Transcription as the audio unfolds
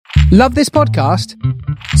Love this podcast?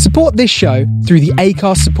 Support this show through the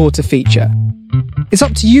Acast supporter feature. It's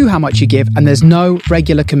up to you how much you give, and there's no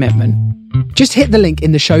regular commitment. Just hit the link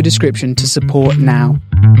in the show description to support now.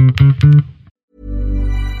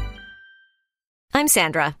 I'm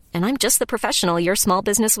Sandra, and I'm just the professional your small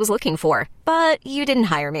business was looking for. But you didn't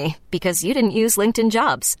hire me because you didn't use LinkedIn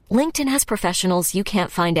Jobs. LinkedIn has professionals you can't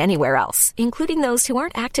find anywhere else, including those who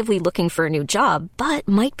aren't actively looking for a new job, but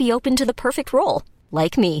might be open to the perfect role,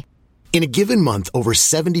 like me. In a given month, over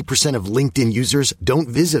 70% of LinkedIn users don't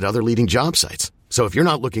visit other leading job sites. So if you're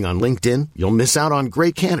not looking on LinkedIn, you'll miss out on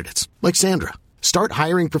great candidates like Sandra. Start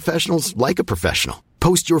hiring professionals like a professional.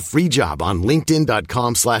 Post your free job on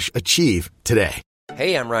linkedin.com/achieve today.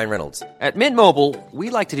 Hey, I'm Ryan Reynolds. At Mint Mobile, we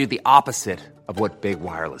like to do the opposite of what Big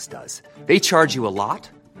Wireless does. They charge you a lot,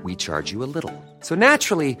 we charge you a little. So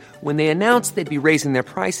naturally, when they announced they'd be raising their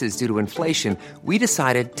prices due to inflation, we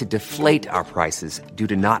decided to deflate our prices due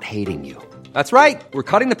to not hating you. That's right. We're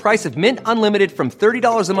cutting the price of Mint Unlimited from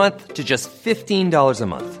 $30 a month to just $15 a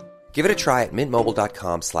month. Give it a try at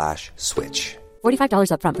mintmobile.com/switch.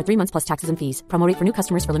 $45 up front for 3 months plus taxes and fees. Promo rate for new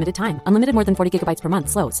customers for limited time. Unlimited more than 40 gigabytes per month.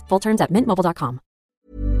 Slows full terms at mintmobile.com.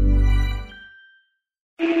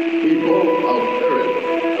 People of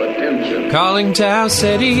Earth, attention. Calling Tau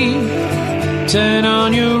City, turn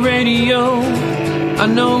on your radio. I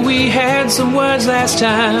know we had some words last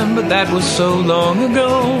time, but that was so long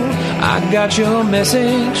ago. I got your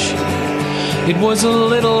message. It was a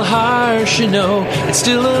little harsh, you know. It's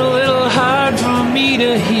still a little hard for me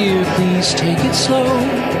to hear. Please take it slow.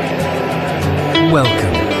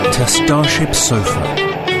 Welcome to Starship Sofa,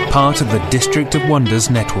 part of the District of Wonders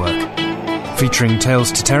network, featuring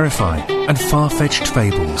tales to terrify and far-fetched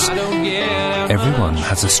fables. Everyone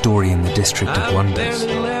has a story in the District of Wonders.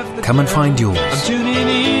 Come and find yours. I'm tuning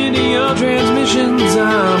in to your transmissions.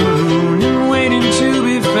 I'm marooned and waiting to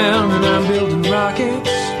be found, and I'm building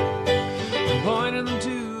rockets.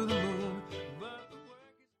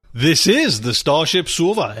 This is the Starship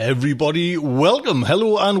Sofa. Everybody, welcome,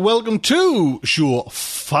 hello, and welcome to show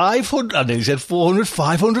 500, and then he said 400,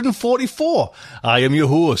 544. I am your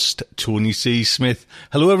host, Tony C. Smith.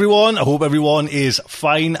 Hello, everyone. I hope everyone is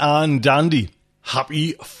fine and dandy.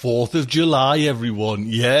 Happy 4th of July, everyone.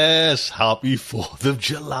 Yes, happy 4th of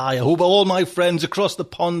July. I hope all my friends across the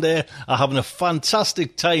pond there are having a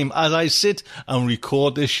fantastic time as I sit and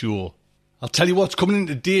record this show. I'll tell you what's coming in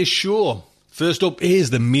today's show. First up is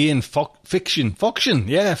the main fiction.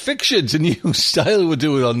 Yeah, fiction's a new style we're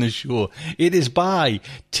doing on this show. It is by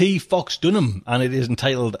T. Fox Dunham, and it is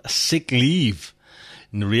entitled Sick Leave,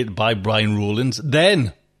 narrated by Brian Rowlands.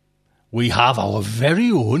 Then we have our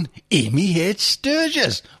very own Amy H.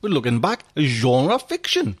 Sturgis. We're looking back at genre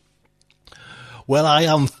fiction. Well, I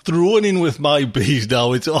am thrown in with my bees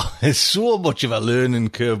now. It's so much of a learning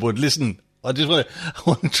curve, but listen, I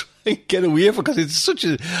want to try and get away from it because it's such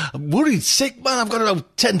a... I'm worried sick, man. I've got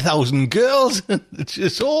about 10,000 girls. It's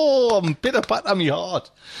just, I'm pitter-pat on my heart.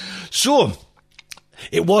 So,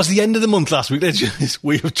 it was the end of the month last week.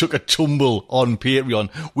 We have took a tumble on Patreon.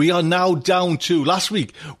 We are now down to... Last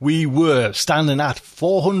week, we were standing at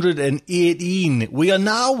 418. We are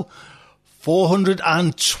now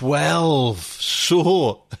 412.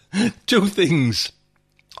 So, two things.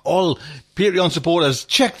 All Patreon supporters,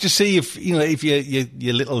 check to see if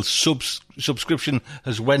your little subscription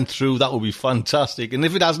has went through. That would be fantastic. And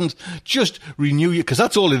if it hasn't, just renew it, because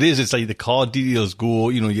that's all it is. It's like the card details go,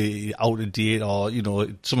 you're out of date or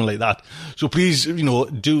something like that. So please,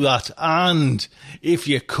 do that. And if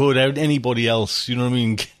you could, anybody else, you know what I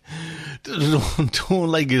mean. Don't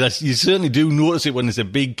like it. You certainly do notice it when it's a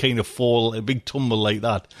big kind of fall, a big tumble like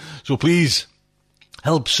that. So please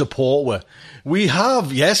help support her. We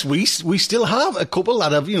have, yes, we still have a couple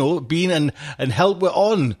that have, been and helped her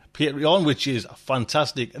on Patreon, which is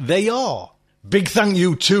fantastic. They are. Big thank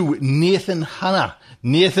you to Nathan Hanna.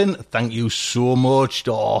 Nathan, thank you so much.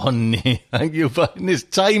 Thank you for this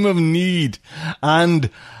time of need.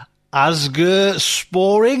 And Asger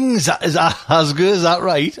Sporing, is that Asger, is that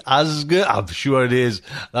right? Asger, I'm sure it is.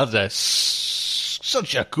 That's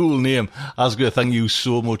such a cool name. Asger, thank you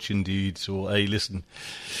so much indeed. So, hey, listen,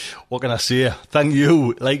 what can I say? Thank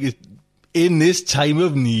you. Like, in this time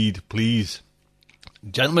of need, please.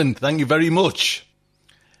 Gentlemen, thank you very much.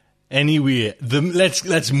 Anyway,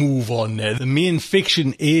 let's move on there. The main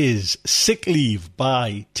fiction is Sick Leave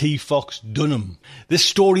by T. Fox Dunham. This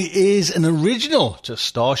story is an original to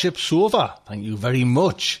Starship Sofa. Thank you very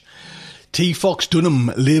much. T. Fox Dunham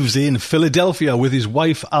lives in Philadelphia with his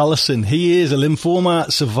wife Alison. He is a lymphoma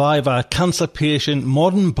survivor, cancer patient,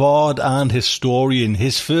 modern bard and historian.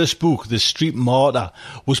 His first book, The Street Martyr,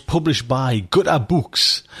 was published by Gutter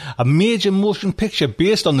Books. A major motion picture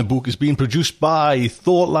based on the book is being produced by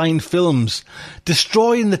Thoughtline Films.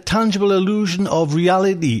 Destroying the Tangible Illusion of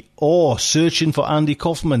Reality, or Searching for Andy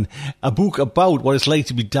Kaufman, a book about what it's like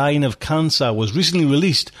to be dying of cancer, was recently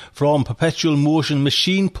released from Perpetual Motion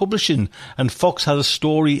Machine Publishing, and Fox has a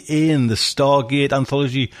story in the Stargate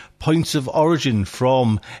anthology Points of Origin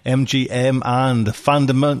from MGM and the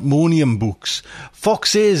Fandemonium books.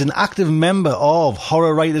 Fox is an active member of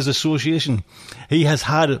Horror Writers Association. He has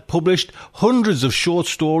had published hundreds of short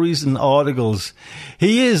stories and articles.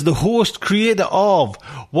 He is the creator of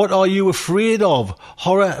What Are You Afraid Of?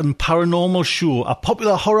 Horror and Paranormal Show, a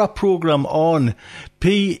popular horror program on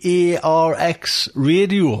PARX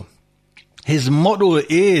Radio. His motto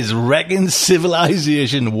is Wrecking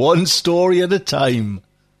Civilization, one story at a time.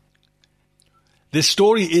 This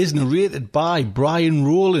story is narrated by Brian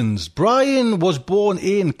Rowlands. Brian was born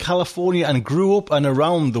in California and grew up and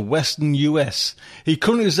around the western US. He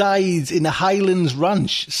currently resides in the Highlands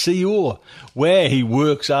Ranch, CO, where he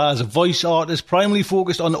works as a voice artist primarily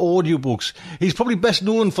focused on audiobooks. He's probably best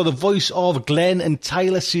known for the voice of Glenn and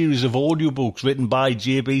Tyler series of audiobooks written by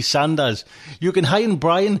J.B. Sanders. You can hire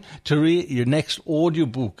Brian to rate your next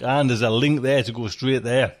audiobook, and there's a link there to go straight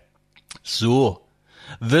there. So,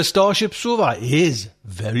 the Starship Sofa is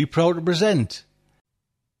very proud to present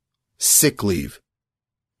Sick Leave,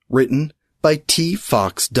 written by T.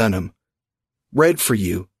 Fox Dunham, read for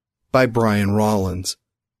you by Brian Rowlands.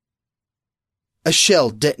 A shell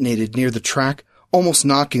detonated near the track, almost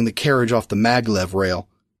knocking the carriage off the maglev rail.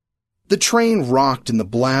 The train rocked in the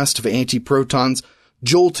blast of anti-protons,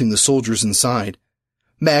 jolting the soldiers inside.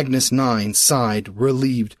 Magnus 9 sighed,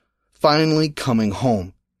 relieved, finally coming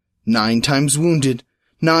home. 9 times wounded,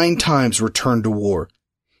 9 times returned to war.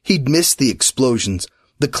 He'd missed the explosions,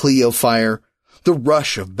 the Cleo fire, the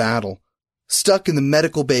rush of battle. Stuck in the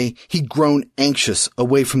medical bay, he'd grown anxious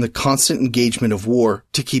away from the constant engagement of war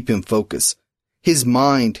to keep him focused. His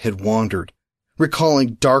mind had wandered,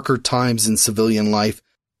 recalling darker times in civilian life,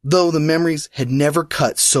 though the memories had never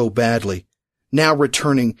cut so badly. Now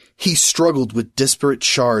returning, he struggled with disparate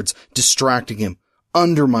shards distracting him,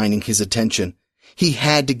 undermining his attention. He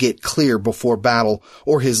had to get clear before battle,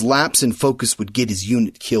 or his lapse in focus would get his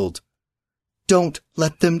unit killed. Don't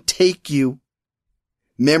let them take you.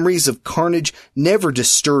 Memories of carnage never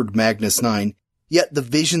disturbed Magnus 9, yet the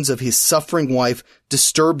visions of his suffering wife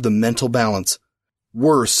disturbed the mental balance.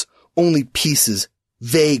 Worse, only pieces,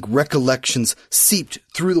 vague recollections seeped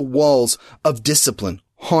through the walls of discipline,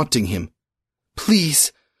 haunting him.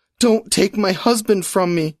 Please, don't take my husband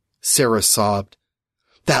from me, Sarah sobbed.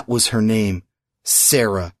 That was her name.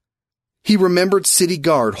 Sarah. He remembered City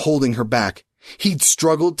Guard holding her back. He'd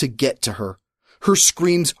struggled to get to her. Her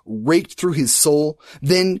screams raked through his soul,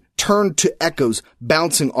 then turned to echoes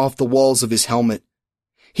bouncing off the walls of his helmet.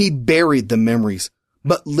 He buried the memories,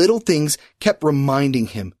 but little things kept reminding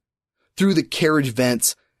him. Through the carriage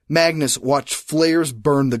vents, Magnus watched flares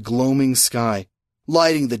burn the gloaming sky,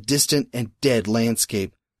 lighting the distant and dead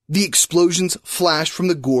landscape. The explosions flashed from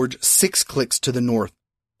the gorge 6 clicks to the north.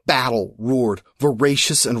 Battle roared,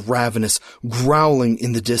 voracious and ravenous, growling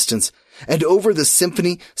in the distance, and over the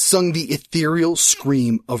symphony sung the ethereal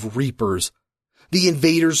scream of reapers. The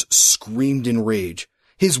invaders screamed in rage.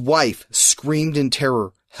 His wife screamed in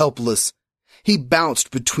terror, helpless. He bounced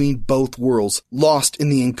between both worlds, lost in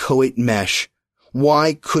the inchoate mesh.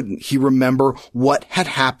 Why couldn't he remember what had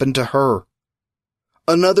happened to her?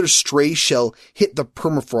 Another stray shell hit the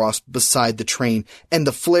permafrost beside the train, and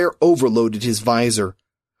the flare overloaded his visor.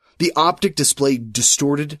 The optic display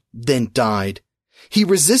distorted, then died. He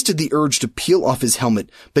resisted the urge to peel off his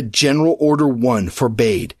helmet, but General Order 1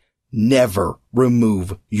 forbade. Never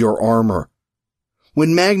remove your armor.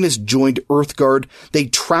 When Magnus joined Earthguard, they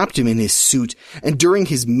trapped him in his suit, and during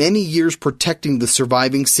his many years protecting the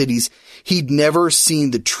surviving cities, he'd never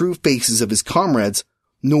seen the true faces of his comrades,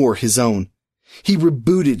 nor his own. He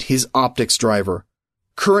rebooted his optics driver.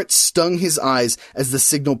 Current stung his eyes as the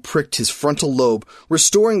signal pricked his frontal lobe,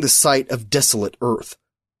 restoring the sight of desolate Earth.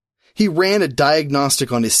 He ran a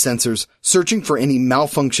diagnostic on his sensors, searching for any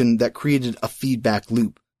malfunction that created a feedback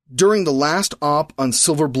loop. During the last op on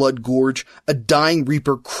Silverblood Gorge, a dying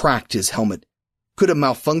Reaper cracked his helmet. Could a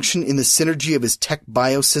malfunction in the synergy of his tech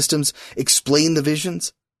biosystems explain the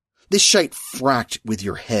visions? This shite fracked with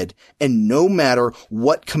your head, and no matter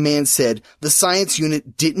what command said, the science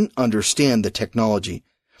unit didn't understand the technology.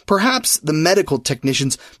 Perhaps the medical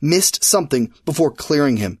technicians missed something before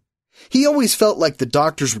clearing him. He always felt like the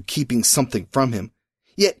doctors were keeping something from him,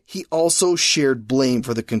 yet he also shared blame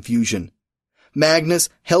for the confusion. Magnus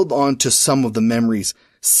held on to some of the memories,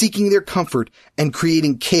 seeking their comfort and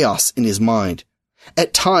creating chaos in his mind.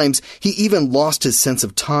 At times, he even lost his sense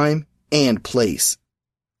of time and place.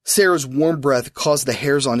 Sarah's warm breath caused the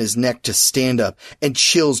hairs on his neck to stand up and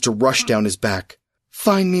chills to rush down his back.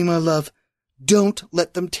 "Find me, my love. Don't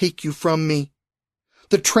let them take you from me."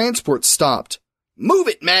 The transport stopped. "Move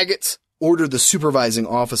it, maggots," ordered the supervising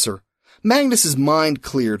officer. Magnus's mind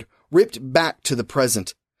cleared, ripped back to the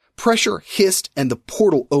present. Pressure hissed and the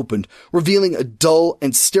portal opened, revealing a dull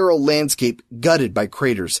and sterile landscape gutted by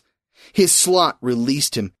craters. His slot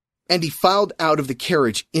released him, and he filed out of the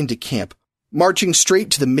carriage into camp, marching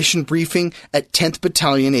straight to the mission briefing at 10th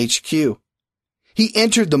Battalion HQ. He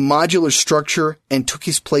entered the modular structure and took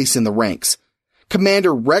his place in the ranks.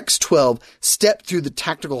 Commander Rex 12 stepped through the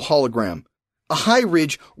tactical hologram, a high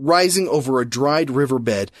ridge rising over a dried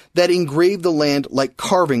riverbed that engraved the land like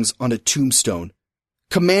carvings on a tombstone.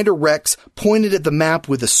 Commander Rex pointed at the map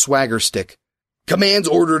with a swagger stick. "Command's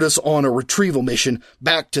ordered us on a retrieval mission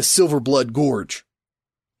back to Silverblood Gorge."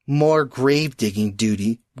 "More grave-digging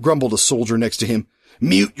duty," grumbled a soldier next to him.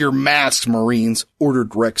 "Mute your masks, Marines,"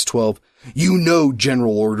 ordered Rex 12. "You know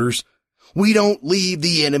general orders. We don't leave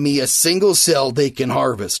the enemy a single cell they can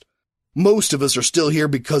harvest. Most of us are still here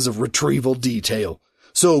because of retrieval detail.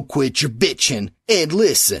 So quit your bitching and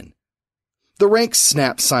listen." The ranks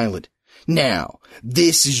snapped silent. "Now,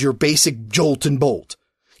 this is your basic jolt and bolt.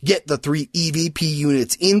 Get the 3 EVP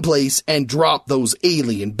units in place and drop those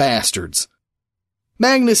alien bastards."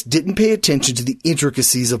 Magnus didn't pay attention to the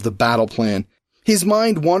intricacies of the battle plan. His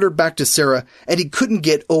mind wandered back to Sarah, and he couldn't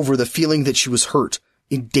get over the feeling that she was hurt,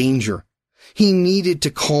 in danger. He needed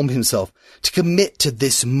to calm himself, to commit to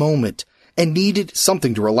this moment, and needed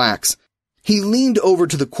something to relax. He leaned over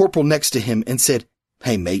to the corporal next to him and said,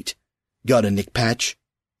 "Hey, mate, got a nick patch?"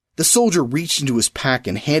 The soldier reached into his pack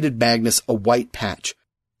and handed Magnus a white patch.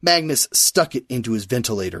 Magnus stuck it into his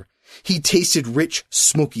ventilator. He tasted rich,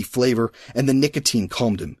 smoky flavor, and the nicotine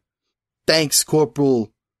calmed him. "Thanks,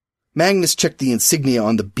 Corporal." Magnus checked the insignia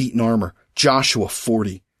on the beaten armor. Joshua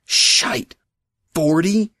 40. Shite.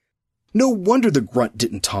 40? No wonder the grunt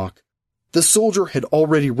didn't talk. The soldier had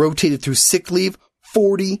already rotated through sick leave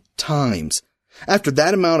 40 times. After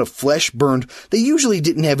that amount of flesh burned, they usually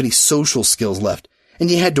didn't have any social skills left, and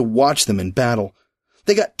you had to watch them in battle.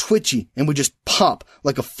 They got twitchy and would just pop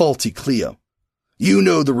like a faulty Clio. "You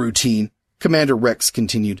know the routine," Commander Rex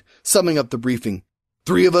continued, summing up the briefing.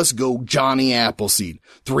 3 of us go Johnny Appleseed.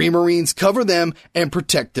 3 Marines cover them and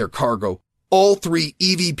protect their cargo. All 3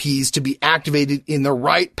 EVPs to be activated in the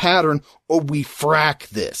right pattern, or we frack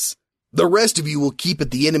this. The rest of you will keep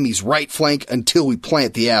at the enemy's right flank until we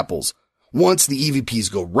plant the apples. Once the EVPs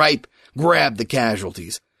go ripe, grab the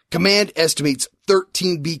casualties. Command estimates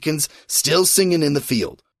 13 beacons still singing in the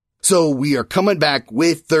field. So we are coming back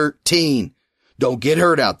with 13. Don't get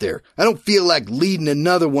hurt out there. I don't feel like leading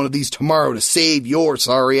another one of these tomorrow to save your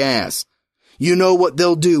sorry ass. You know what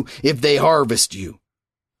they'll do if they harvest you.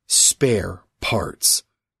 Spare parts.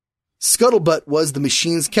 Scuttlebutt was the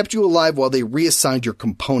machines kept you alive while they reassigned your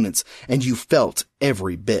components, and you felt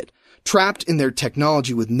every bit. Trapped in their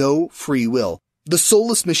technology with no free will, the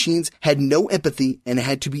soulless machines had no empathy and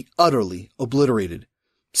had to be utterly obliterated.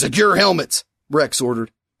 "Secure helmets," Rex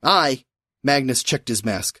ordered. "Aye." Magnus checked his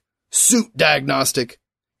mask. "Suit diagnostic."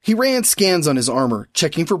 He ran scans on his armor,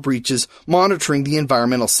 checking for breaches, monitoring the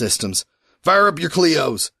environmental systems. "Fire up your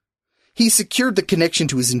Clios." He secured the connection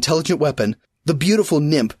to his intelligent weapon, the beautiful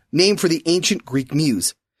nymph named for the ancient Greek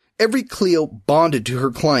muse. Every Clio bonded to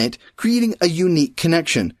her client, creating a unique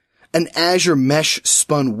connection. An azure mesh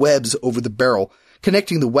spun webs over the barrel,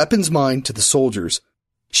 connecting the weapon's mind to the soldier's.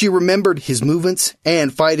 She remembered his movements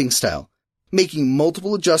and fighting style, making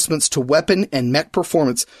multiple adjustments to weapon and mech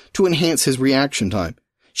performance to enhance his reaction time.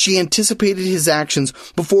 She anticipated his actions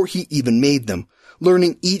before he even made them,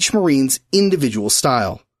 learning each Marine's individual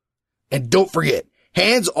style. "And don't forget,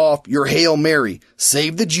 hands off your Hail Mary.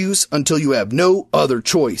 Save the juice until you have no other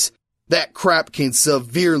choice. That crap can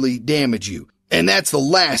severely damage you. And that's the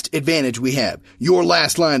last advantage we have. Your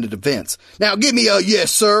last line of defense. Now give me a yes,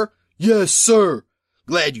 sir." "Yes, sir."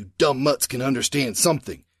 "Glad you dumb mutts can understand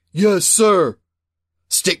something." "Yes, sir."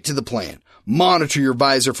 "Stick to the plan. Monitor your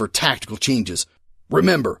visor for tactical changes.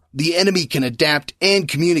 Remember, the enemy can adapt and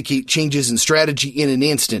communicate changes in strategy in an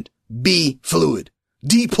instant. Be fluid.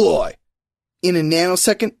 Deploy." In a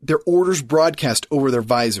nanosecond, their orders broadcast over their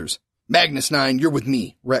visors. "Magnus 9, you're with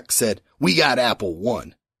me," Rex said. "We got Apple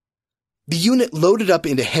 1. The unit loaded up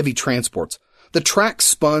into heavy transports. The track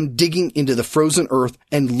spun, digging into the frozen earth,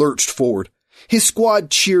 and lurched forward. His squad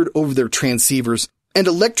cheered over their transceivers, and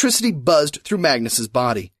electricity buzzed through Magnus's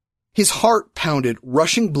body. His heart pounded,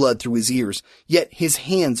 rushing blood through his ears, yet his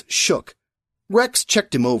hands shook. Rex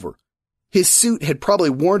checked him over. His suit had probably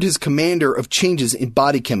warned his commander of changes in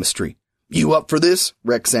body chemistry. "You up for this?"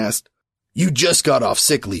 Rex asked. "You just got off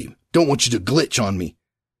sick leave. Don't want you to glitch on me."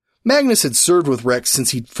 Magnus had served with Rex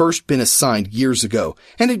since he'd first been assigned years ago,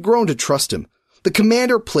 and had grown to trust him. The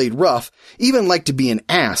commander played rough, even liked to be an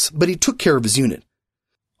ass, but he took care of his unit.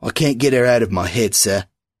 "I can't get her out of my head, sir."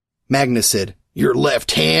 Magnus said. "Your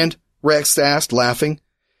left hand?" Rex asked, laughing.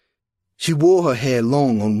 "She wore her hair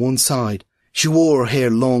long on one side. She wore her hair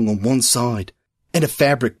long on one side, and a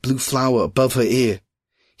fabric blue flower above her ear,"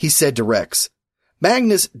 he said to Rex.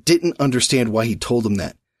 Magnus didn't understand why he told him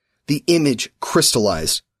that. The image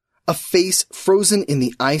crystallized. A face frozen in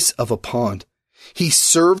the ice of a pond. He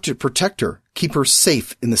served to protect her, keep her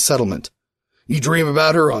safe in the settlement. "You dream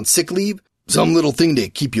about her on sick leave? Some little thing to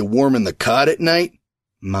keep you warm in the cot at night?"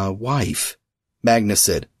 "My wife," Magnus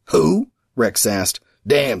said. "Who?" Rex asked.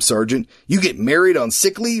 "Damn, Sergeant, you get married on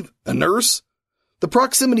sick leave? A nurse?" The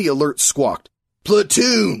proximity alert squawked.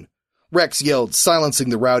 "Platoon!" Rex yelled, silencing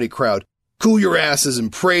the rowdy crowd. "Cool your asses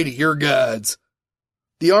and pray to your gods."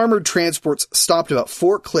 The armored transports stopped about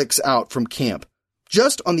 4 clicks out from camp,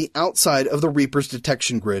 just on the outside of the Reaper's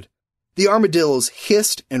detection grid. The armadillos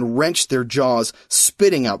hissed and wrenched their jaws,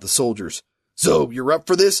 spitting out the soldiers. "So, you're up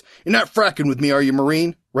for this? You're not fracking with me, are you,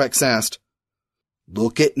 Marine?" Rex asked.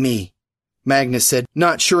 "Look at me," Magnus said,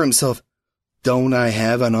 not sure himself. "Don't I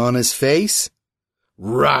have an honest face?"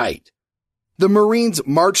 "Right." The Marines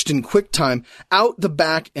marched in quick time out the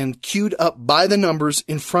back and queued up by the numbers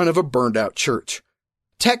in front of a burned-out church.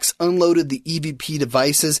 Techs unloaded the EVP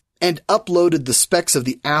devices and uploaded the specs of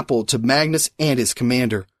the Apple to Magnus and his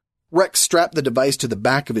commander. Rex strapped the device to the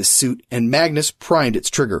back of his suit, and Magnus primed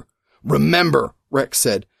its trigger. "Remember," Rex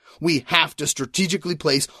said, "we have to strategically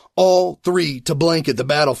place all 3 to blanket the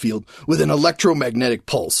battlefield with an electromagnetic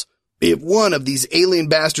pulse. If one of these alien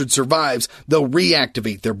bastards survives, they'll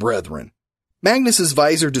reactivate their brethren." Magnus's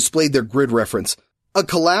visor displayed their grid reference, a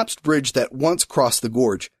collapsed bridge that once crossed the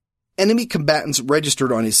gorge. Enemy combatants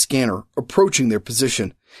registered on his scanner, approaching their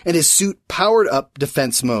position, and his suit powered up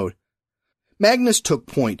defense mode. Magnus took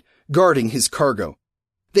point, guarding his cargo.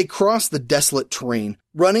 They crossed the desolate terrain,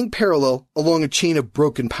 running parallel along a chain of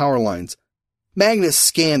broken power lines. Magnus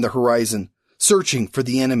scanned the horizon, searching for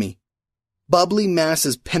the enemy. Bubbly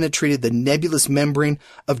masses penetrated the nebulous membrane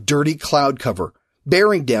of dirty cloud cover,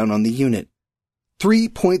 bearing down on the unit. 3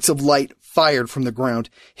 points of light fired from the ground,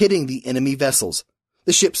 hitting the enemy vessels.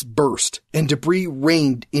 The ships burst, and debris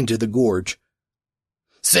rained into the gorge.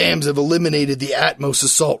 "SAMs have eliminated the Atmos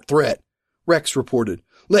assault threat," Rex reported.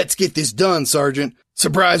 "Let's get this done, Sergeant.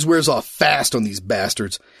 Surprise wears off fast on these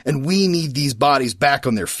bastards, and we need these bodies back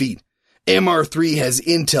on their feet. MR3 has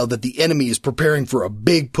intel that the enemy is preparing for a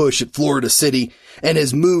big push at Florida City and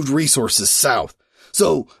has moved resources south,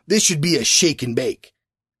 so this should be a shake and bake."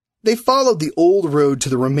 They followed the old road to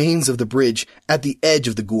the remains of the bridge at the edge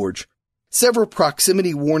of the gorge. Several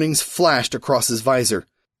proximity warnings flashed across his visor.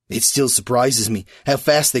 "It still surprises me how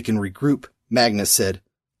fast they can regroup," Magnus said.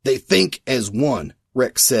 "They think as one,"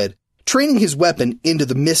 Rex said, training his weapon into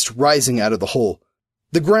the mist rising out of the hole.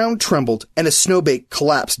 The ground trembled and a snowbank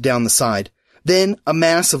collapsed down the side. Then a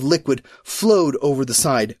mass of liquid flowed over the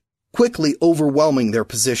side, quickly overwhelming their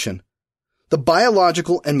position. The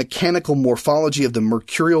biological and mechanical morphology of the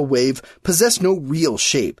mercurial wave possessed no real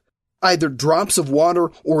shape, either drops of water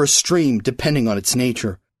or a stream depending on its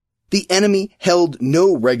nature. The enemy held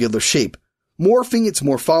no regular shape, morphing its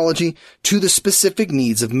morphology to the specific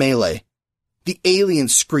needs of melee. The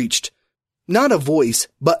aliens screeched, not a voice,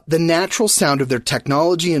 but the natural sound of their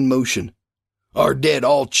technology and motion. "Our dead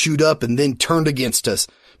all chewed up and then turned against us,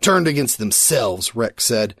 turned against themselves," Rex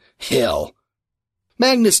said. "Hell."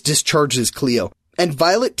 Magnus discharged his Clio, and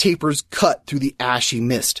violet tapers cut through the ashy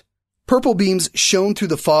mist. Purple beams shone through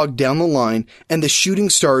the fog down the line, and the shooting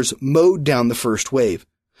stars mowed down the first wave.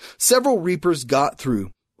 Several Reapers got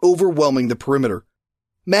through, overwhelming the perimeter.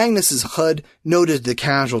 Magnus's HUD noted the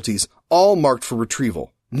casualties, all marked for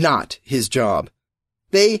retrieval, not his job.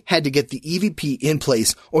 They had to get the EVP in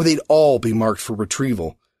place, or they'd all be marked for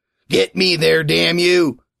retrieval. "Get me there, damn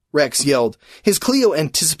you!" Rex yelled. His Clio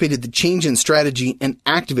anticipated the change in strategy and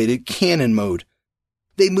activated cannon mode.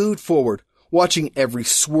 They moved forward, watching every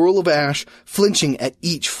swirl of ash, flinching at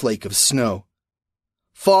each flake of snow.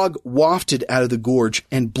 Fog wafted out of the gorge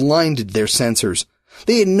and blinded their sensors.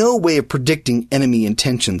 They had no way of predicting enemy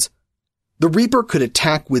intentions. The Reaper could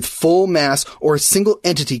attack with full mass, or a single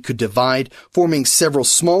entity could divide, forming several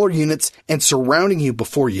smaller units and surrounding you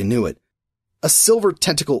before you knew it. A silver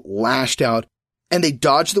tentacle lashed out, and they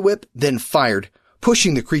dodged the whip, then fired,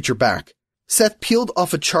 pushing the creature back. Seth peeled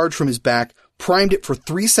off a charge from his back, primed it for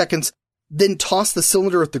 3 seconds, then tossed the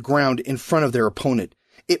cylinder at the ground in front of their opponent.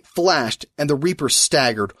 It flashed, and the Reaper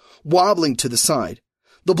staggered, wobbling to the side.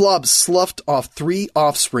 The blob sloughed off 3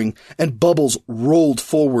 offspring, and bubbles rolled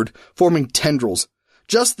forward, forming tendrils.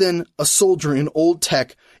 Just then, a soldier in old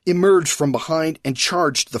tech emerged from behind and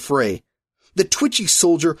charged the fray. The twitchy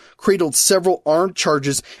soldier cradled several armed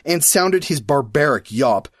charges and sounded his barbaric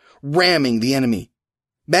yawp, ramming the enemy.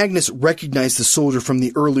 Magnus recognized the soldier from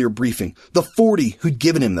the earlier briefing, the 40 who'd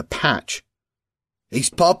given him the patch.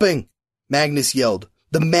 "He's popping!" Magnus yelled.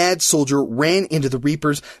 The mad soldier ran into the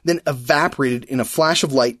Reapers, then evaporated in a flash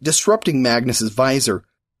of light, disrupting Magnus's visor.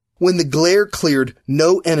 When the glare cleared,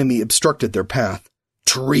 no enemy obstructed their path.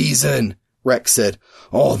 "Treason," Rex said.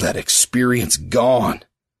 "All that experience gone."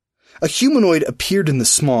 A humanoid appeared in the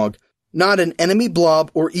smog, not an enemy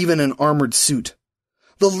blob or even an armored suit.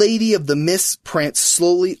 The Lady of the Mists pranced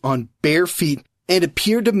slowly on bare feet and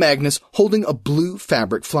appeared to Magnus holding a blue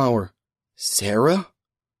fabric flower. "Sarah?"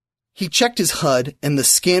 He checked his HUD, and the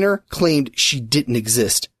scanner claimed she didn't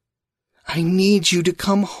exist. "I need you to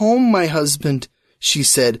come home, my husband," she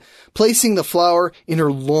said, placing the flower in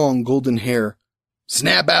her long golden hair.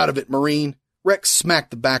 "Snap out of it, Marine." Rex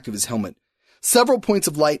smacked the back of his helmet. Several points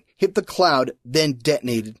of light hit the cloud, then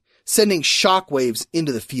detonated, sending shockwaves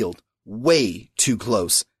into the field. Way too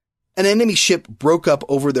close. An enemy ship broke up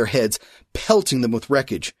over their heads, pelting them with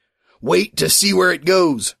wreckage. "Wait to see where it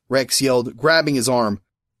goes," Rex yelled, grabbing his arm.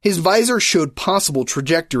 His visor showed possible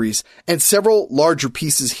trajectories, and several larger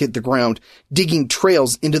pieces hit the ground, digging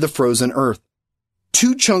trails into the frozen earth.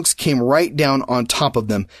 2 chunks came right down on top of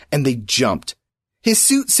them, and they jumped. His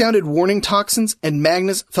suit sounded warning toxins, and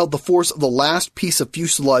Magnus felt the force of the last piece of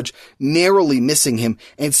fuselage narrowly missing him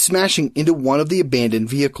and smashing into one of the abandoned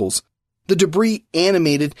vehicles. The debris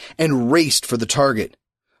animated and raced for the target.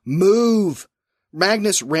 "Move!"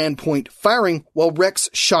 Magnus ran point, firing while Rex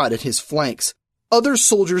shot at his flanks. Other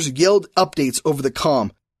soldiers yelled updates over the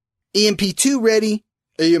comm. "EMP-2 ready."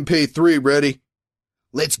 "EMP-3 ready."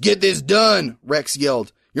 "Let's get this done," Rex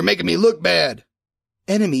yelled. "You're making me look bad."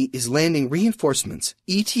 "Enemy is landing reinforcements.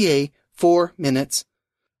 ETA 4 minutes.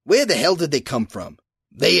 "Where the hell did they come from?"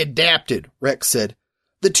 "They adapted," Rex said.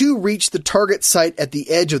 The 2 reached the target site at the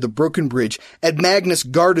edge of the broken bridge, and Magnus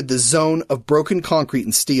guarded the zone of broken concrete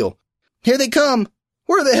and steel. "Here they come!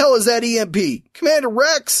 Where the hell is that EMP? Commander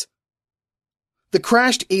Rex!" The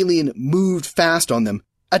crashed alien moved fast on them,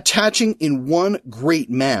 attaching in one great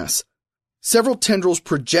mass. Several tendrils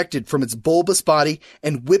projected from its bulbous body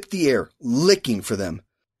and whipped the air, licking for them.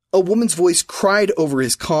 A woman's voice cried over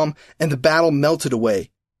his comm, and the battle melted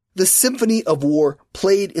away. The symphony of war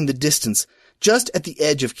played in the distance, just at the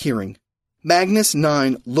edge of hearing. Magnus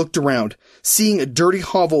 9 looked around, seeing a dirty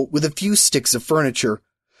hovel with a few sticks of furniture.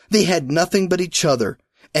 They had nothing but each other,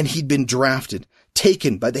 and he'd been drafted,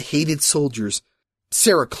 taken by the hated soldiers.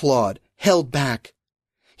 Sarah clawed, held back.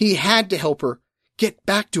 He had to help her, get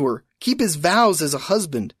back to her, keep his vows as a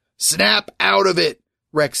husband. "Snap out of it,"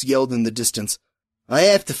 Rex yelled in the distance. "I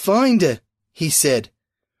have to find her," he said.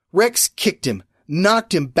 Rex kicked him,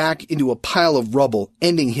 knocked him back into a pile of rubble,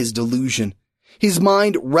 ending his delusion. His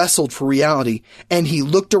mind wrestled for reality, and he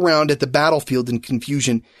looked around at the battlefield in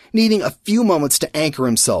confusion, needing a few moments to anchor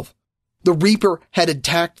himself. The Reaper had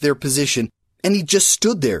attacked their position, and he just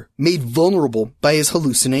stood there, made vulnerable by his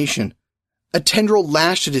hallucination. A tendril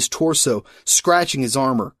lashed at his torso, scratching his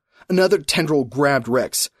armor. Another tendril grabbed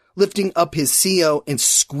Rex, lifting up his CO and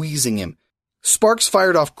squeezing him. Sparks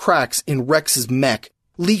fired off cracks in Rex's mech,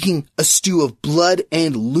 leaking a stew of blood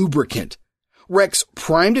and lubricant. Rex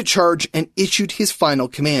primed a charge and issued his final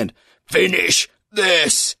command. "Finish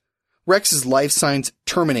this!" Rex's life signs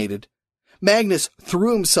terminated. Magnus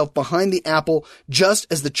threw himself behind the apple just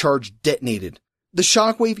as the charge detonated. The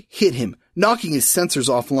shockwave hit him, knocking his sensors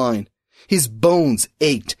offline. His bones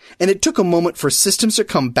ached, and it took a moment for systems to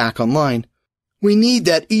come back online. "We need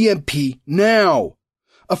that EMP now!"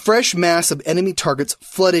 A fresh mass of enemy targets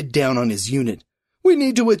flooded down on his unit. "We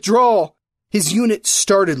need to withdraw!" His unit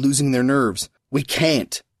started losing their nerves. "We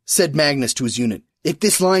can't," said Magnus to his unit. "If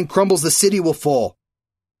this line crumbles, the city will fall."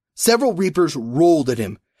 Several Reapers rolled at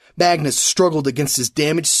him. Magnus struggled against his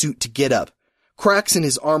damaged suit to get up. Cracks in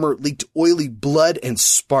his armor leaked oily blood and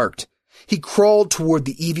sparked. He crawled toward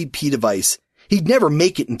the EVP device. He'd never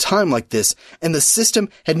make it in time like this, and the system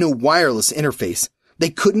had no wireless interface. They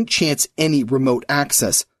couldn't chance any remote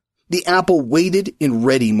access. The Apple waited in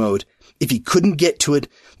ready mode. If he couldn't get to it,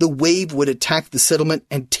 the wave would attack the settlement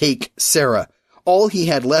and take Sarah. All he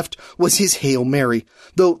had left was his Hail Mary,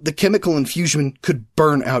 though the chemical infusion could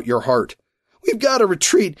burn out your heart. "We've got to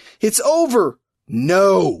retreat. It's over."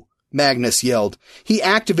 "No," Magnus yelled. He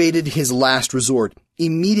activated his last resort.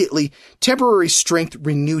 Immediately, temporary strength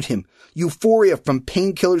renewed him. Euphoria from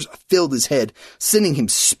painkillers filled his head, sending him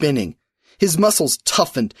spinning. His muscles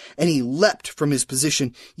toughened, and he leapt from his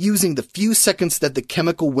position, using the few seconds that the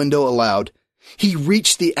chemical window allowed. He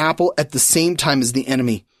reached the apple at the same time as the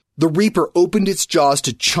enemy. The Reaper opened its jaws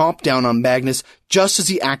to chomp down on Magnus just as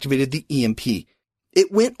he activated the EMP.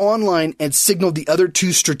 It went online and signaled the other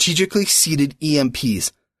two strategically seated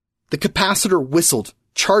EMPs. The capacitor whistled,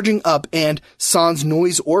 charging up, and, sans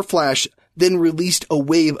noise or flash, then released a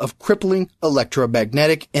wave of crippling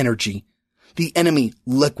electromagnetic energy. The enemy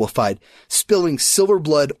liquefied, spilling silver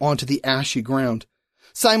blood onto the ashy ground.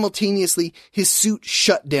 Simultaneously, his suit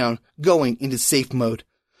shut down, going into safe mode.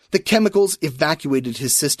 The chemicals evacuated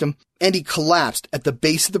his system, and he collapsed at the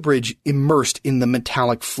base of the bridge, immersed in the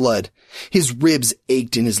metallic flood. His ribs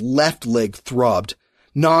ached and his left leg throbbed.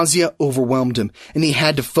 Nausea overwhelmed him, and he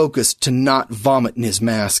had to focus to not vomit in his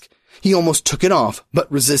mask. He almost took it off,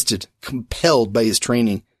 but resisted, compelled by his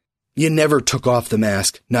training. You never took off the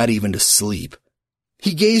mask, not even to sleep.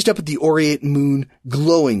 He gazed up at the aureate moon,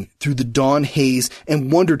 glowing through the dawn haze,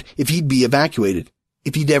 and wondered if he'd be evacuated,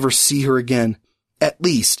 if he'd ever see her again. At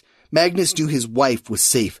least, Magnus knew his wife was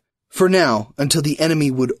safe, for now, until the enemy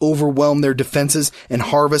would overwhelm their defenses and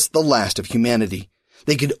harvest the last of humanity.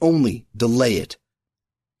 They could only delay it.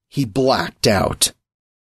 He blacked out.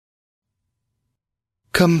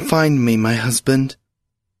 "Come find me, my husband."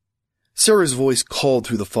 Sarah's voice called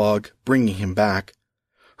through the fog, bringing him back.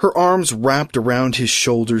 Her arms wrapped around his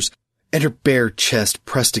shoulders, and her bare chest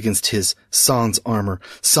pressed against his, sans armor,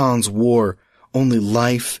 sans war, only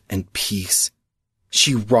life and peace.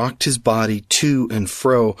 She rocked his body to and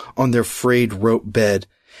fro on their frayed rope bed,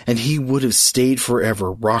 and he would have stayed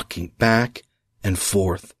forever rocking back and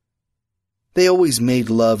forth. They always made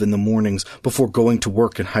love in the mornings before going to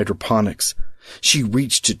work in hydroponics. She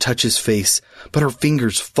reached to touch his face, but her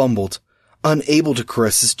fingers fumbled, unable to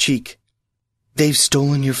caress his cheek. "They've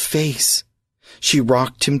stolen your face." She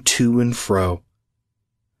rocked him to and fro.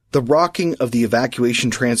 The rocking of the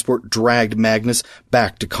evacuation transport dragged Magnus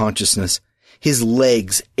back to consciousness. His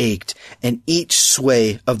legs ached, and each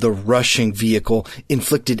sway of the rushing vehicle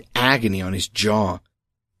inflicted agony on his jaw.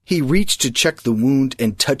 He reached to check the wound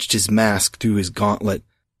and touched his mask through his gauntlet.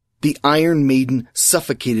 The Iron Maiden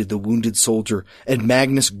suffocated the wounded soldier, and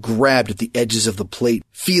Magnus grabbed at the edges of the plate,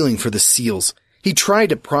 feeling for the seals. He tried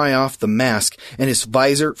to pry off the mask, and his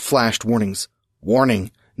visor flashed warnings.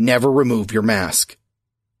 "Warning, never remove your mask."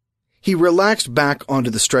 He relaxed back onto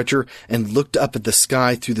the stretcher and looked up at the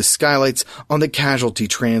sky through the skylights on the casualty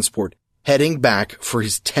transport, heading back for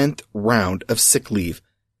his 10th round of sick leave.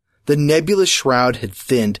 The nebulous shroud had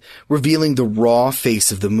thinned, revealing the raw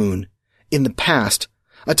face of the moon. In the past,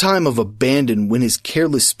 a time of abandon when his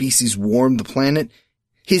careless species warmed the planet,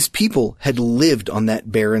 his people had lived on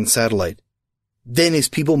that barren satellite. Then his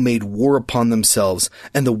people made war upon themselves,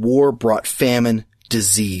 and the war brought famine,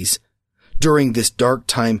 disease. During this dark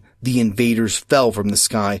time, the invaders fell from the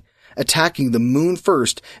sky, attacking the moon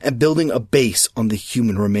first and building a base on the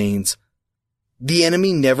human remains. The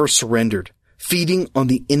enemy never surrendered, feeding on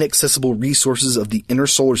the inaccessible resources of the inner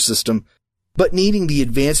solar system, but needing the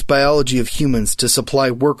advanced biology of humans to supply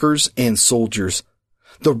workers and soldiers.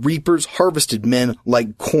 The Reapers harvested men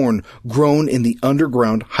like corn grown in the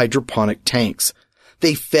underground hydroponic tanks.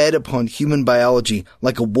 They fed upon human biology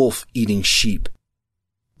like a wolf eating sheep.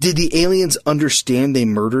 Did the aliens understand they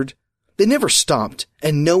murdered? They never stopped,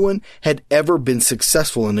 and no one had ever been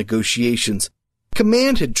successful in negotiations.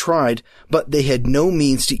 Command had tried, but they had no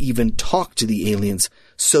means to even talk to the aliens,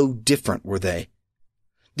 so different were they.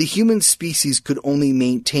 The human species could only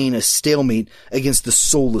maintain a stalemate against the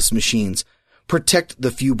soulless machines, protect the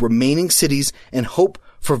few remaining cities, and hope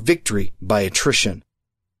for victory by attrition.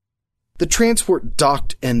 The transport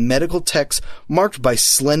docked, and medical techs marked by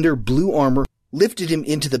slender blue armor lifted him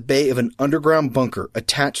into the bay of an underground bunker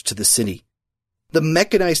attached to the city. The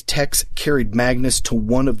mechanized techs carried Magnus to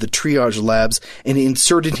one of the triage labs and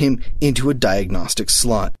inserted him into a diagnostic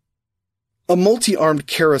slot. A multi-armed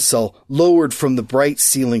carousel lowered from the bright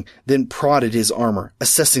ceiling, then prodded his armor,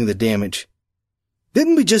 assessing the damage.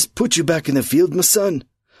 "Didn't we just put you back in the field, my son?"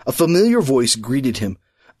 A familiar voice greeted him.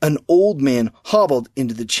 An old man hobbled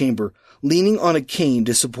into the chamber, leaning on a cane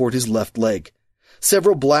to support his left leg.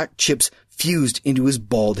 Several black chips fused into his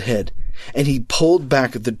bald head, and he pulled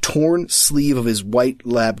back the torn sleeve of his white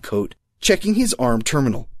lab coat, checking his arm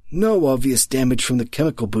terminal. No obvious damage from the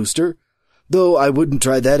chemical booster, though I wouldn't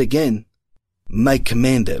try that again. My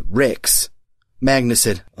commander, Rex. Magnus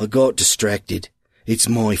said, I got distracted. It's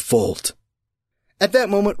my fault. At that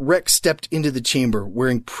moment, Rex stepped into the chamber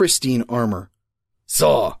wearing pristine armor.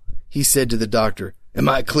 Saw, he said to the doctor, am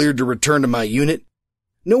I cleared to return to my unit?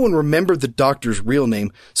 No one remembered the doctor's real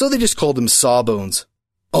name, so they just called him Sawbones.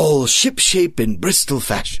 All shipshape in Bristol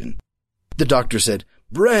fashion. The doctor said,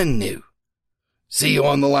 brand new. See you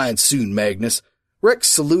on the line soon, Magnus. Rex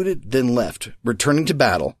saluted, then left, returning to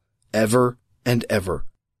battle, ever and ever.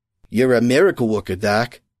 You're a miracle worker,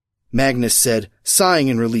 Doc. Magnus said, sighing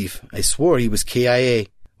in relief. I swore he was KIA.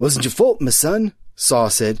 Wasn't your fault, my son, Saw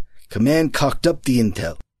said. Command cocked up the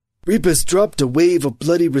intel. Reapers dropped a wave of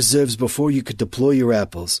bloody reserves before you could deploy your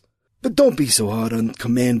apples. But don't be so hard on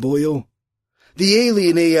Command Boyo. The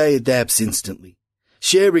alien AI adapts instantly,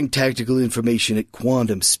 sharing tactical information at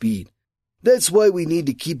quantum speed. That's why we need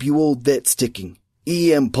to keep you old vets ticking.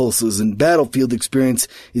 EM pulses and battlefield experience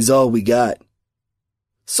is all we got.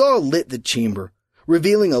 Saw lit the chamber,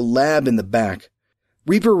 revealing a lab in the back.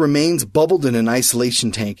 Reaper remains bubbled in an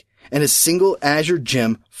isolation tank, and a single azure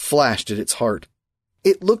gem flashed at its heart.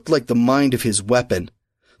 It looked like the mind of his weapon,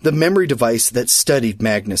 the memory device that studied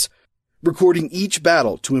Magnus, recording each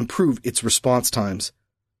battle to improve its response times.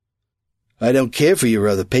 I don't care for your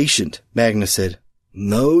other patient, Magnus said.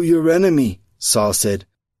 Know your enemy, Saw said,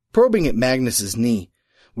 probing at Magnus's knee.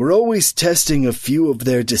 We're always testing a few of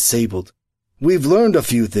their disabled. We've learned a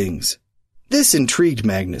few things. This intrigued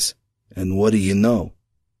Magnus. And what do you know?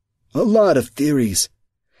 A lot of theories.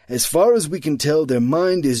 As far as we can tell, their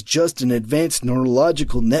mind is just an advanced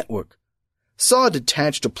neurological network. Saw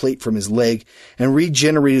detached a plate from his leg and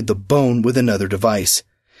regenerated the bone with another device.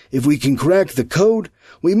 If we can crack the code,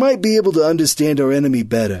 we might be able to understand our enemy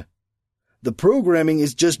better. The programming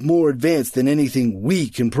is just more advanced than anything we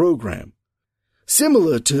can program.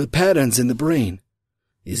 Similar to patterns in the brain.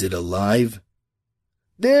 Is it alive?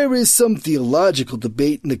 There is some theological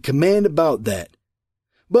debate in the command about that.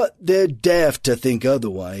 But they're daft to think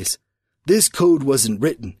otherwise. This code wasn't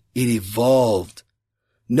written, it evolved.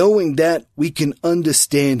 Knowing that, we can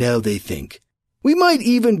understand how they think. We might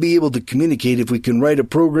even be able to communicate if we can write a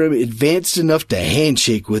program advanced enough to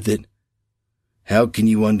handshake with it. How can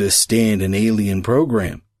you understand an alien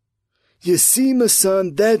program? You see, my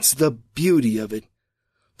son, that's the beauty of it.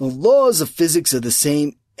 The laws of physics are the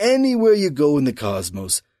same anywhere you go in the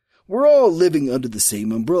cosmos. We're all living under the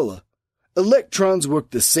same umbrella. Electrons work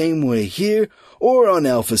the same way here or on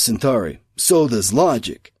Alpha Centauri. So does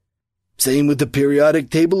logic. Same with the periodic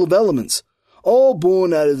table of elements. All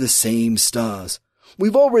born out of the same stars.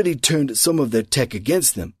 We've already turned some of their tech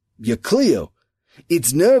against them. Euclio.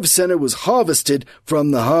 Its nerve center was harvested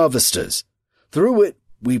from the harvesters. Through it,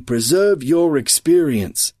 we preserve your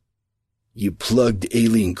experience. You plugged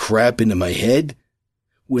alien crap into my head?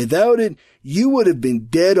 Without it, you would have been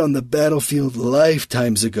dead on the battlefield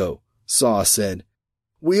lifetimes ago, Saw said.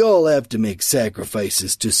 We all have to make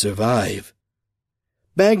sacrifices to survive.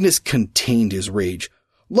 Magnus contained his rage.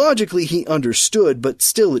 Logically, he understood, but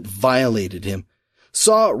still it violated him.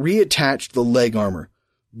 Saw reattached the leg armor.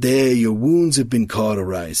 There, your wounds have been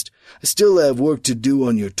cauterized. I still have work to do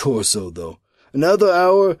on your torso, though. Another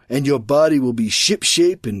hour, and your body will be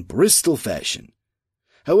shipshape in Bristol fashion.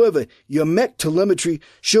 However, your mech telemetry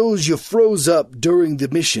shows you froze up during the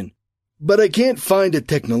mission. But I can't find a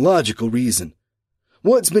technological reason.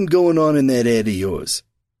 What's been going on in that head of yours?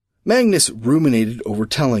 Magnus ruminated over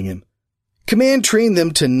telling him. Command trained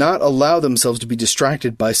them to not allow themselves to be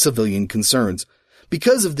distracted by civilian concerns.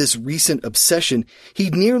 Because of this recent obsession,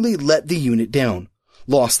 he'd nearly let the unit down,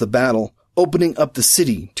 lost the battle, opening up the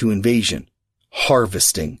city to invasion.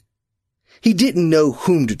 Harvesting. He didn't know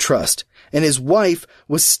whom to trust, and his wife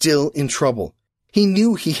was still in trouble. He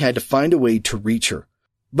knew he had to find a way to reach her,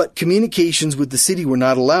 but communications with the city were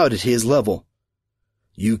not allowed at his level.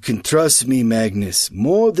 You can trust me, Magnus,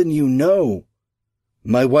 more than you know.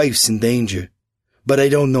 My wife's in danger, but I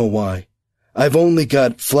don't know why. I've only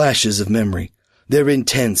got flashes of memory. They're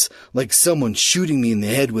intense, like someone shooting me in the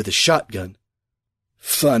head with a shotgun.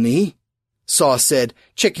 Funny, Saw said,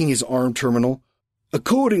 checking his arm terminal.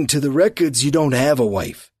 According to the records, you don't have a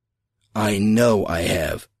wife. I know I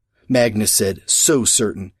have, Magnus said, so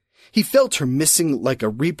certain. He felt her missing like a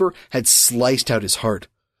reaper had sliced out his heart.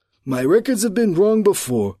 My records have been wrong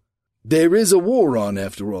before. There is a war on,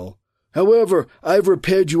 after all. However, I've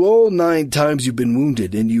repaired you all 9 times you've been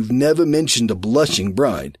wounded, and you've never mentioned a blushing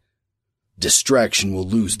bride. Distraction will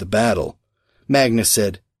lose the battle, Magnus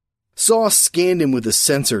said. Saw scanned him with a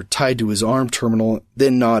sensor tied to his arm terminal,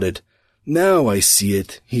 then nodded. Now I see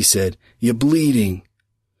it, he said. You're bleeding.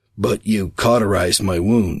 but you cauterized my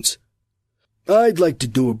wounds. I'd like to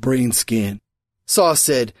do a brain scan, Saw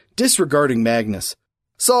said, disregarding Magnus.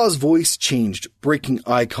 Saw's voice changed, breaking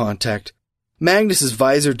eye contact. Magnus's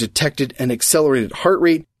visor detected an accelerated heart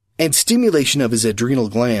rate and stimulation of his adrenal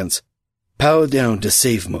glands. Power down to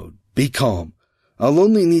safe mode. Be calm. I'll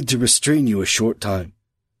only need to restrain you a short time.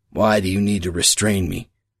 Why do you need to restrain me?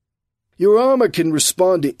 Your armor can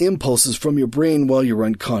respond to impulses from your brain while you're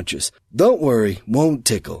unconscious. Don't worry, won't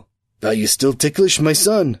tickle. Are you still ticklish, my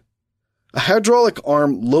son? A hydraulic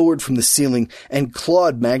arm lowered from the ceiling and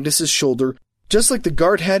clawed Magnus's shoulder, just like the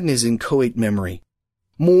guard had in his inchoate memory.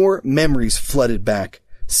 More memories flooded back.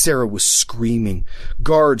 Sarah was screaming.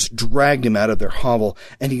 Guards dragged him out of their hovel,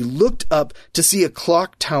 and he looked up to see a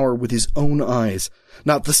clock tower with his own eyes,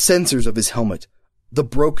 not the sensors of his helmet. The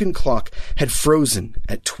broken clock had frozen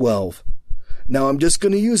at 12. Now I'm just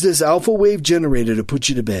going to use this alpha wave generator to put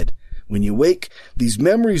you to bed. When you wake, these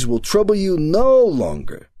memories will trouble you no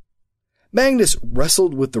longer. Magnus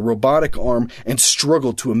wrestled with the robotic arm and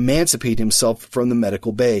struggled to emancipate himself from the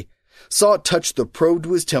medical bay. Saw touched the probe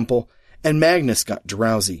to his temple, and Magnus got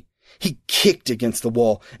drowsy. He kicked against the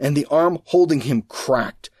wall, and the arm holding him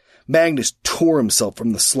cracked. Magnus tore himself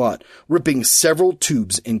from the slot, ripping several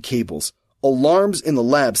tubes and cables. Alarms in the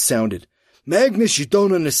lab sounded. Magnus, you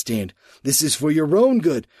don't understand. This is for your own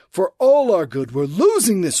good. For all our good. We're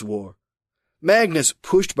losing this war. Magnus,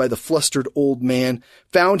 pushed by the flustered old man,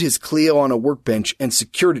 found his Clio on a workbench and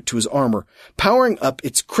secured it to his armor, powering up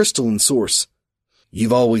its crystalline source.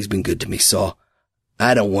 You've always been good to me, Saw.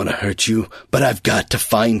 I don't want to hurt you, but I've got to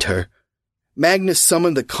find her. Magnus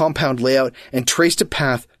summoned the compound layout and traced a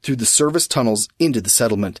path through the service tunnels into the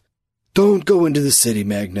settlement. Don't go into the city,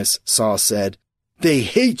 Magnus, Saw said. They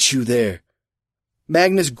hate you there.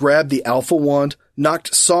 Magnus grabbed the alpha wand,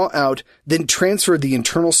 knocked Saw out, then transferred the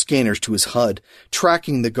internal scanners to his HUD,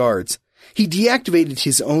 tracking the guards. He deactivated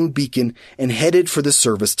his own beacon and headed for the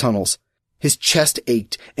service tunnels. His chest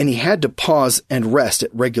ached, and he had to pause and rest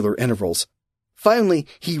at regular intervals. Finally,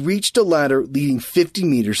 he reached a ladder leading 50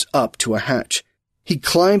 meters up to a hatch. He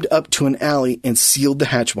climbed up to an alley and sealed the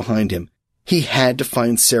hatch behind him. He had to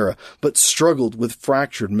find Sarah, but struggled with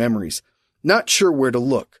fractured memories, not sure where to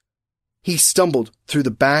look. He stumbled through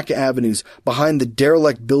the back avenues behind the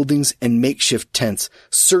derelict buildings and makeshift tents,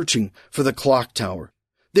 searching for the clock tower.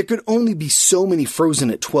 There could only be so many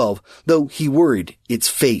frozen at 12, though he worried its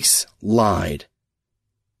face lied.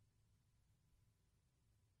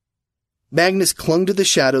 Magnus clung to the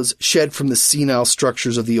shadows shed from the senile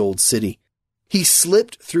structures of the old city. He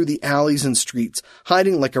slipped through the alleys and streets,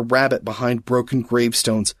 hiding like a rabbit behind broken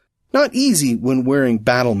gravestones. Not easy when wearing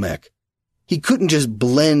battle mech. He couldn't just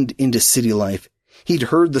blend into city life. He'd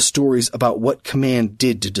heard the stories about what Command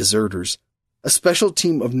did to deserters. A special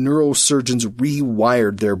team of neurosurgeons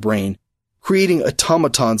rewired their brain, creating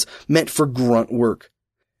automatons meant for grunt work.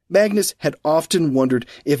 Magnus had often wondered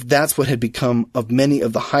if that's what had become of many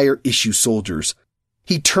of the higher-issue soldiers.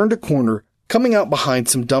 He turned a corner, coming out behind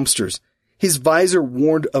some dumpsters. His visor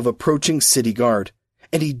warned of approaching city guard,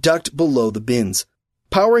 and he ducked below the bins,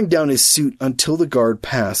 powering down his suit until the guard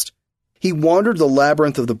passed. He wandered the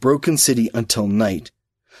labyrinth of the broken city until night.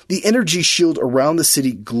 The energy shield around the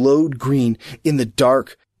city glowed green in the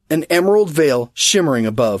dark, an emerald veil shimmering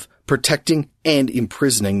above, protecting and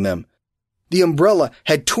imprisoning them. The umbrella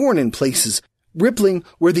had torn in places, rippling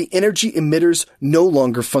where the energy emitters no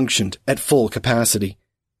longer functioned at full capacity.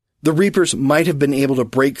 The Reapers might have been able to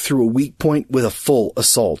break through a weak point with a full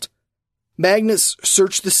assault. Magnus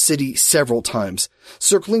searched the city several times,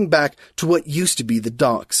 circling back to what used to be the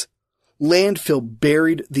docks. Landfill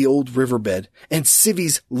buried the old riverbed, and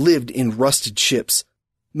civvies lived in rusted ships.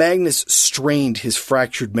 Magnus strained his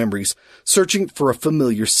fractured memories, searching for a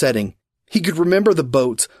familiar setting. He could remember the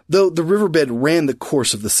boats, though the riverbed ran the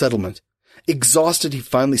course of the settlement. Exhausted, he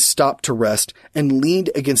finally stopped to rest and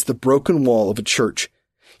leaned against the broken wall of a church.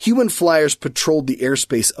 Human flyers patrolled the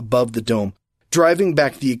airspace above the dome, driving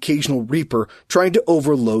back the occasional Reaper trying to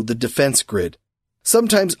overload the defense grid.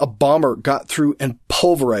 Sometimes a bomber got through and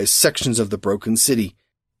pulverized sections of the broken city.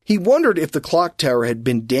 He wondered if the clock tower had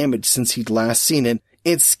been damaged since he'd last seen it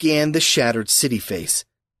and scanned the shattered city face.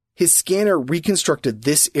 His scanner reconstructed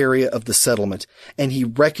this area of the settlement, and he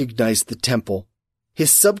recognized the temple.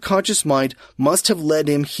 His subconscious mind must have led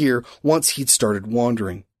him here once he'd started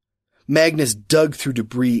wandering. Magnus dug through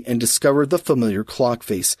debris and discovered the familiar clock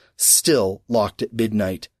face, still locked at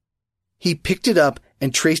midnight. He picked it up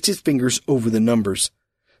and traced his fingers over the numbers.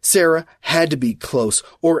 Sarah had to be close,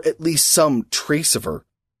 or at least some trace of her.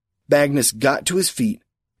 Magnus got to his feet,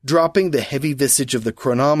 dropping the heavy visage of the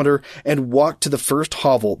chronometer, and walked to the first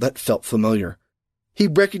hovel that felt familiar. He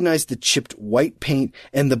recognized the chipped white paint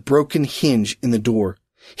and the broken hinge in the door.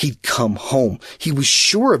 He'd come home. He was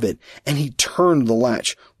sure of it, and he turned the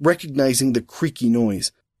latch, recognizing the creaky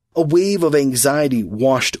noise. A wave of anxiety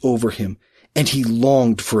washed over him, and he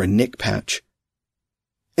longed for a nick patch.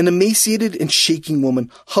 An emaciated and shaking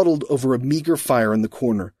woman huddled over a meager fire in the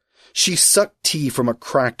corner. She sucked tea from a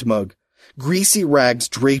cracked mug. Greasy rags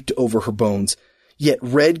draped over her bones, yet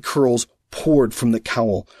red curls poured from the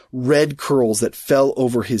cowl, red curls that fell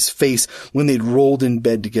over his face when they'd rolled in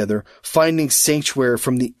bed together, finding sanctuary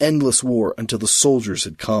from the endless war until the soldiers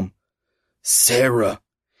had come. "Sarah,"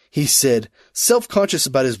 he said, self-conscious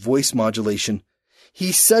about his voice modulation.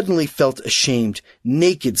 He suddenly felt ashamed,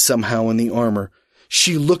 naked somehow in the armor.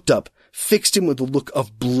 She looked up, fixed him with a look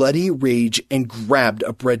of bloody rage, and grabbed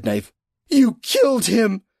a bread knife. "You killed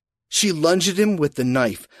him!" She lunged at him with the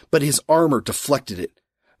knife, but his armor deflected it.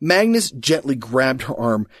 Magnus gently grabbed her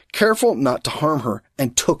arm, careful not to harm her,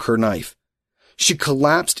 and took her knife. She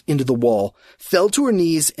collapsed into the wall, fell to her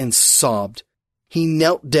knees, and sobbed. He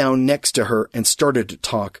knelt down next to her and started to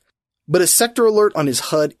talk, but a sector alert on his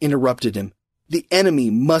HUD interrupted him. The enemy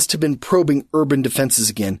must have been probing urban defenses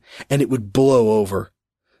again, and it would blow over.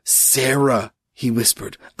 "Sarah," he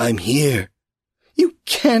whispered, "I'm here." "You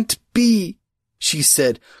can't be," she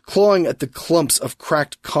said, clawing at the clumps of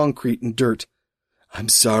cracked concrete and dirt. "I'm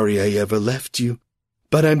sorry I ever left you,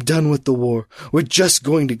 but I'm done with the war. We're just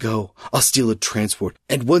going to go. I'll steal a transport,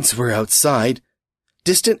 and once we're outside—"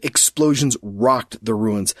 Distant explosions rocked the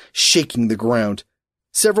ruins, shaking the ground.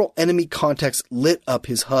 Several enemy contacts lit up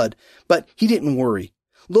his HUD, but he didn't worry.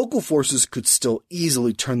 Local forces could still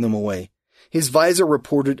easily turn them away. His visor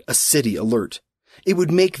reported a city alert. It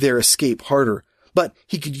would make their escape harder, but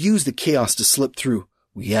he could use the chaos to slip through.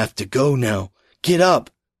 "We have to go now. Get up."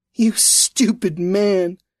 "You stupid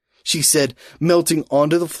man," she said, melting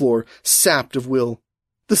onto the floor, sapped of will.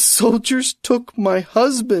 "The soldiers took my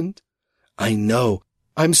husband." "I know.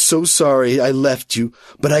 I'm so sorry I left you,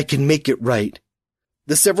 but I can make it right."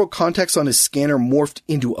 The several contacts on his scanner morphed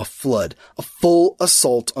into a flood, a full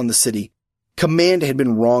assault on the city. Command had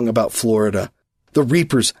been wrong about Florida. The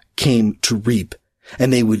Reapers came to reap,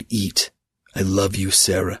 and they would eat. "I love you,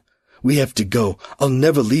 Sarah. We have to go. I'll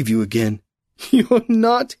never leave you again." "You're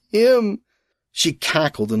not him." She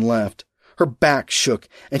cackled and laughed. Her back shook,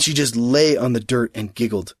 and she just lay on the dirt and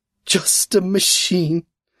giggled. "Just a machine.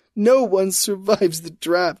 No one survives the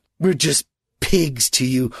draft. We're just pigs to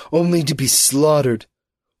you, only to be slaughtered."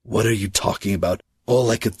 "What are you talking about? All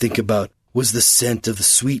I could think about was the scent of the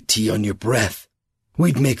sweet tea on your breath.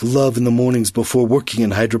 We'd make love in the mornings before working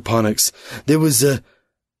in hydroponics. There was a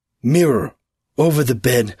mirror over the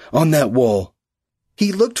bed on that wall."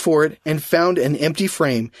 He looked for it and found an empty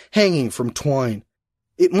frame hanging from twine.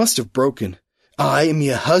 It must have broken. "I am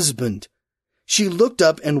your husband." She looked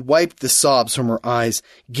up and wiped the sobs from her eyes,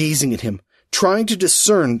 gazing at him, trying to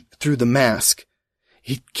discern through the mask.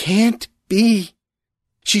 "It can't be."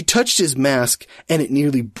 She touched his mask, and it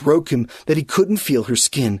nearly broke him that he couldn't feel her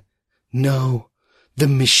skin. "No, the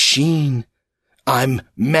machine." "I'm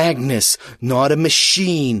Magnus, not a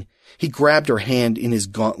machine." He grabbed her hand in his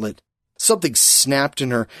gauntlet. Something snapped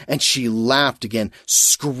in her, and she laughed again,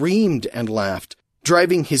 screamed and laughed,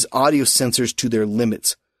 driving his audio sensors to their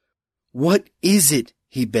limits. "What is it?"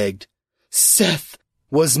 he begged. "Seth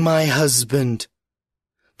was my husband."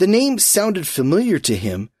 The name sounded familiar to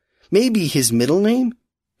him. Maybe his middle name?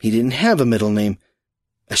 He didn't have a middle name.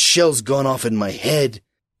 "A shell's gone off in my head."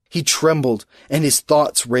 He trembled, and his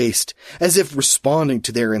thoughts raced, as if responding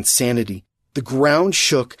to their insanity. The ground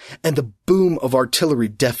shook, and the boom of artillery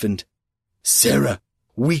deafened. "Sarah,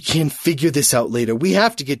 we can figure this out later. We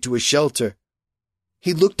have to get to a shelter."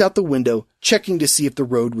 He looked out the window, checking to see if the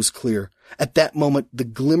road was clear. At that moment, the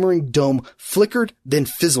glimmering dome flickered, then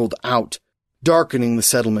fizzled out, darkening the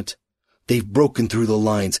settlement. "They've broken through the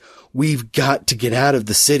lines. We've got to get out of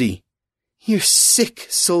the city." "You're sick,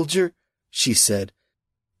 soldier," she said.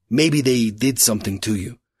 "Maybe they did something to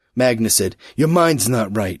you," Magnus said. "Your mind's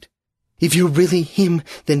not right." "If you're really him,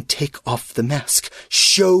 then take off the mask.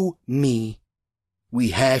 Show me."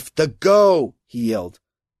 "We have to go," he yelled.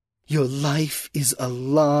 "Your life is a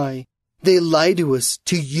lie. They lie to us,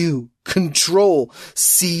 to you. Control.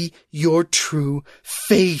 See your true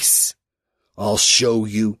face." "I'll show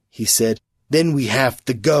you," he said. "Then we have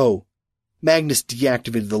to go." Magnus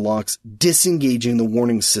deactivated the locks, disengaging the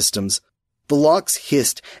warning systems. The locks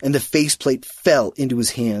hissed, and the faceplate fell into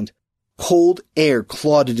his hand. Cold air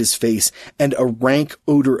clawed at his face, and a rank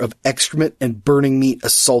odor of excrement and burning meat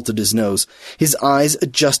assaulted his nose. His eyes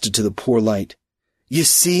adjusted to the poor light. "You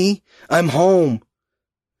see? I'm home."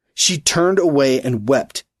 She turned away and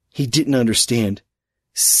wept. He didn't understand.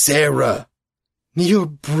 Sarah! You're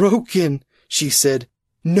broken, she said.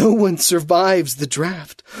 No one survives the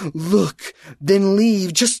draft. Look, then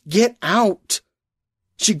leave. Just get out.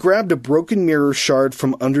 She grabbed a broken mirror shard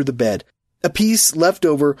from under the bed, a piece left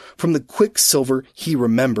over from the quicksilver he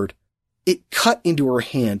remembered. It cut into her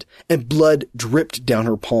hand, and blood dripped down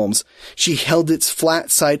her palms. She held its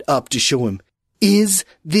flat side up to show him. Is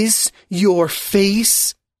this your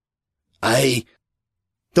face? I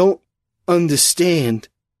don't understand.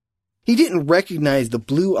 He didn't recognize the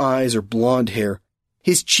blue eyes or blonde hair.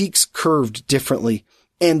 His cheeks curved differently,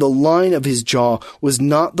 and the line of his jaw was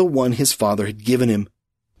not the one his father had given him.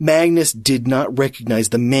 Magnus did not recognize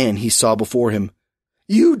the man he saw before him.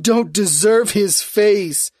 You don't deserve his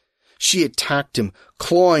face! She attacked him,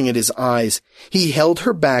 clawing at his eyes. He held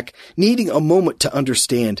her back, needing a moment to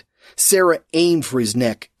understand. Sarah aimed for his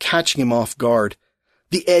neck, catching him off guard.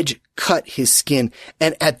 The edge cut his skin,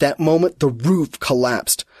 and at that moment the roof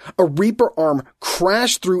collapsed. A Reaper arm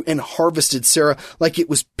crashed through and harvested Sarah like it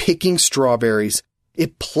was picking strawberries.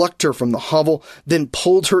 It plucked her from the hovel, then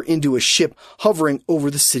pulled her into a ship hovering over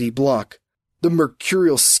the city block. The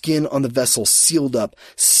mercurial skin on the vessel sealed up,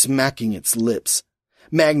 smacking its lips.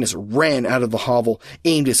 Magnus ran out of the hovel,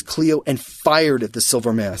 aimed his Clio, and fired at the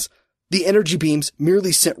silver mass. The energy beams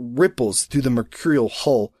merely sent ripples through the mercurial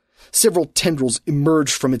hull. Several tendrils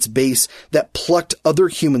emerged from its base that plucked other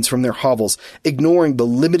humans from their hovels, ignoring the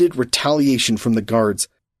limited retaliation from the guards.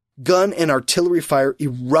 Gun and artillery fire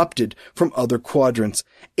erupted from other quadrants.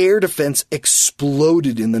 Air defense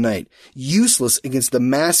exploded in the night, useless against the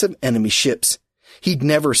massive enemy ships. He'd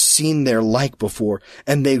never seen their like before,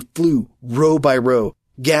 and they flew row by row,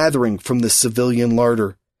 gathering from the civilian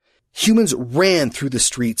larder. Humans ran through the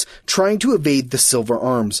streets, trying to evade the silver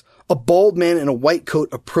arms. A bald man in a white coat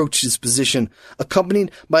approached his position,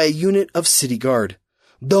 accompanied by a unit of city guard.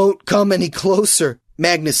 Don't come any closer,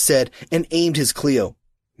 Magnus said, and aimed his Clio.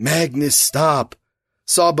 Magnus, stop.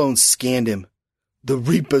 Sawbones scanned him. The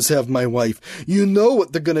Reapers have my wife. You know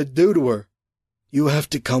what they're gonna do to her. You have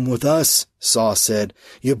to come with us, Saw said.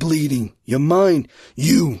 You're bleeding. You're mine.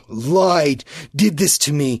 You lied. Did this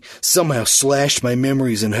to me. Somehow slashed my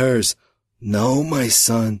memories and hers. No, my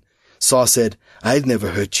son, Saw said. I'd never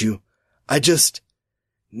hurt you. I just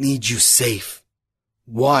need you safe.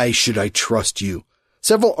 Why should I trust you?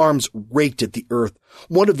 Several arms raked at the earth.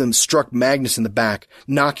 One of them struck Magnus in the back,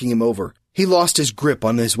 knocking him over. He lost his grip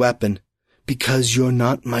on his weapon. Because you're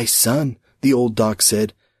not my son, the old doc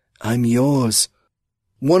said. I'm yours.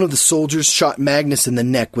 One of the soldiers shot Magnus in the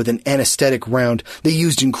neck with an anesthetic round they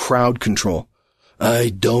used in crowd control. I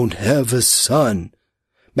don't have a son,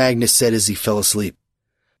 Magnus said as he fell asleep.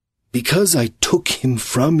 Because I took him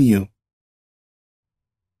from you.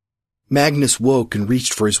 Magnus woke and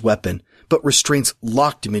reached for his weapon, but restraints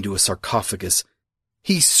locked him into a sarcophagus.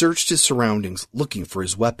 He searched his surroundings, looking for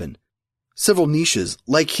his weapon. Several niches,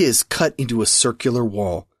 like his, cut into a circular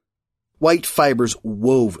wall. White fibers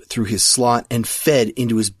wove through his slot and fed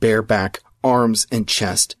into his bare back, arms, and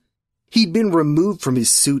chest. He'd been removed from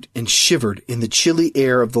his suit and shivered in the chilly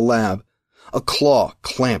air of the lab. A claw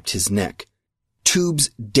clamped his neck. Tubes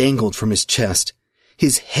dangled from his chest.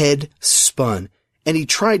 His head spun, and he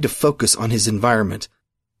tried to focus on his environment.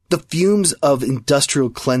 The fumes of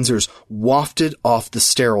industrial cleansers wafted off the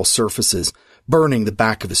sterile surfaces, burning the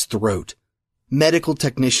back of his throat. Medical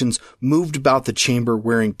technicians moved about the chamber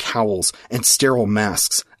wearing cowls and sterile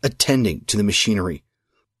masks, attending to the machinery.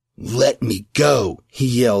 Let me go, he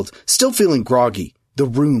yelled, still feeling groggy. The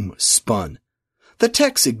room spun. The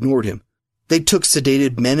techs ignored him. They took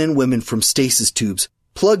sedated men and women from stasis tubes,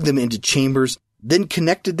 plugged them into chambers, then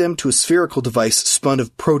connected them to a spherical device spun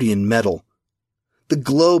of protean metal. The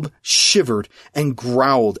globe shivered and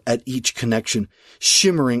growled at each connection,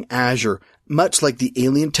 shimmering azure, much like the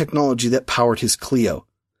alien technology that powered his Clio.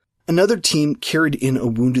 Another team carried in a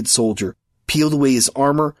wounded soldier, peeled away his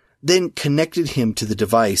armor, then connected him to the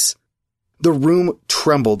device. The room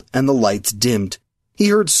trembled and the lights dimmed. He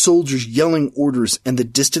heard soldiers yelling orders and the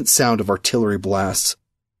distant sound of artillery blasts.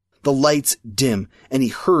 The lights dim, and he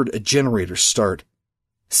heard a generator start.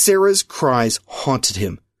 Sarah's cries haunted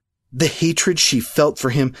him. The hatred she felt for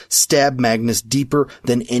him stabbed Magnus deeper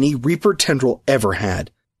than any Reaper tendril ever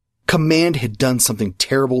had. Command had done something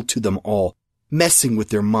terrible to them all, messing with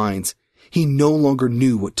their minds. He no longer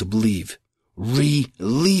knew what to believe.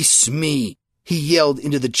 Release me, he yelled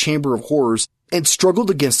into the chamber of horrors and struggled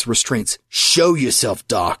against the restraints. Show yourself,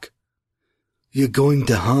 Doc. You're going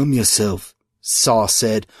to harm yourself, Saw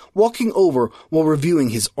said, walking over while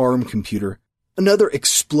reviewing his ARM computer. Another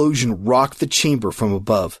explosion rocked the chamber from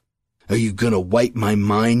above. Are you gonna wipe my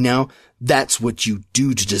mind now? That's what you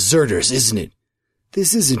do to deserters, isn't it?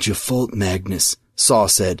 This isn't your fault, Magnus, Saw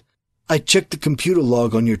said. I checked the computer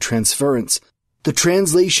log on your transference. The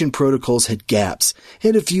translation protocols had gaps,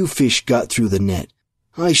 and a few fish got through the net.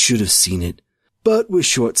 I should have seen it, but we're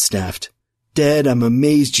short-staffed. Dad, I'm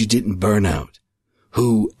amazed you didn't burn out.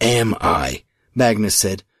 Who am I? Magnus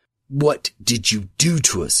said. What did you do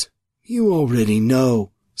to us? You already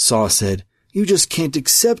know, Saw said. You just can't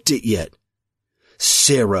accept it yet.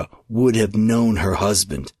 Sarah would have known her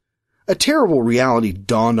husband. A terrible reality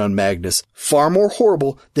dawned on Magnus, far more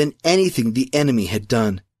horrible than anything the enemy had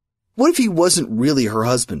done. What if he wasn't really her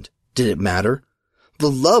husband? Did it matter?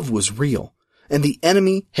 The love was real, and the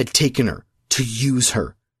enemy had taken her to use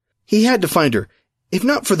her. He had to find her, if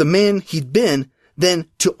not for the man he'd been, then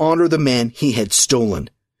to honor the man he had stolen.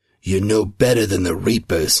 You're no better than the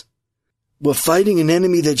Reapers. We're fighting an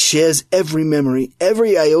enemy that shares every memory,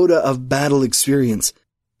 every iota of battle experience.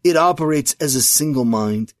 It operates as a single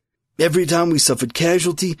mind. Every time we suffered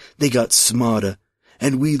casualty, they got smarter,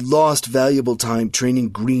 and we lost valuable time training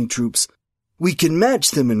green troops. We can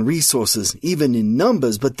match them in resources, even in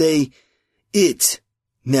numbers, but it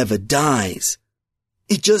never dies.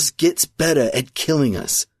 It just gets better at killing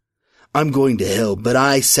us. I'm going to hell, but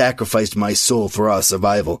I sacrificed my soul for our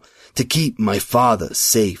survival, to keep my father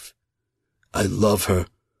safe. I love her,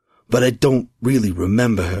 but I don't really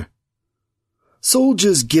remember her.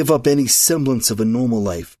 Soldiers give up any semblance of a normal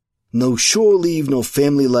life. No shore leave, no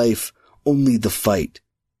family life, only the fight.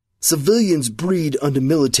 Civilians breed under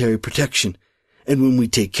military protection, and when we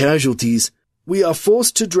take casualties, we are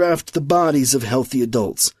forced to draft the bodies of healthy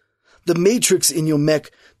adults. The matrix in your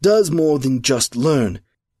mech does more than just learn.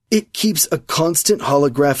 It keeps a constant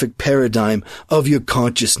holographic paradigm of your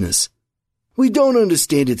consciousness. We don't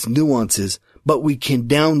understand its nuances, but we can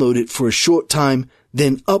download it for a short time,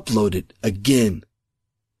 then upload it again.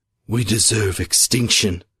 We deserve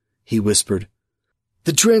extinction, he whispered.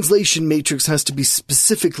 The translation matrix has to be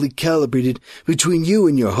specifically calibrated between you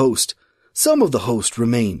and your host. Some of the host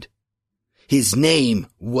remained. His name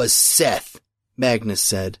was Seth, Magnus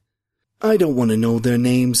said. I don't want to know their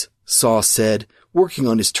names, Saw said, working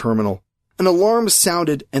on his terminal. An alarm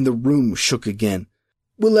sounded and the room shook again.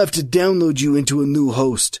 We'll have to download you into a new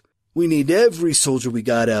host. We need every soldier we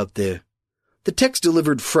got out there. The text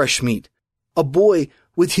delivered fresh meat. A boy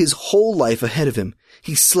with his whole life ahead of him.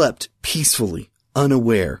 He slept peacefully,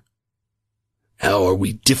 unaware. How are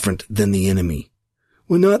we different than the enemy?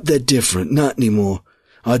 We're not that different, not anymore.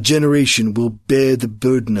 Our generation will bear the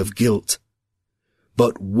burden of guilt.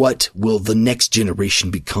 But what will the next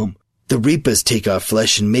generation become? The Reapers take our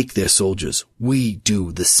flesh and make their soldiers. We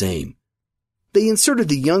do the same. They inserted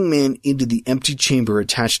the young man into the empty chamber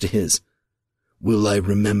attached to his. Will I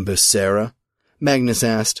remember Sarah? Magnus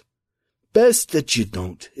asked. Best that you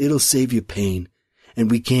don't. It'll save you pain, and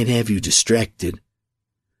we can't have you distracted.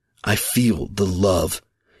 I feel the love.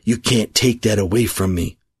 You can't take that away from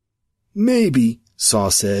me. Maybe, Saw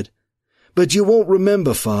said, but you won't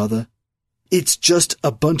remember, Father. It's just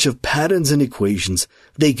a bunch of patterns and equations.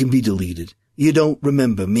 They can be deleted. You don't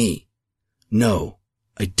remember me. No,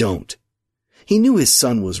 I don't. He knew his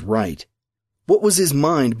son was right. What was his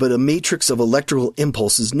mind but a matrix of electrical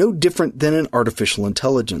impulses no different than an artificial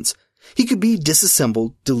intelligence? He could be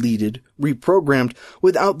disassembled, deleted, reprogrammed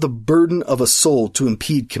without the burden of a soul to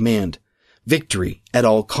impede command. Victory at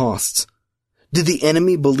all costs. Did the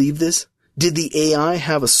enemy believe this? Did the AI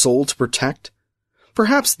have a soul to protect?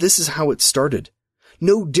 Perhaps this is how it started.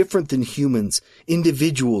 No different than humans,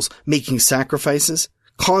 individuals making sacrifices,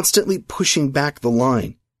 constantly pushing back the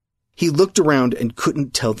line. He looked around and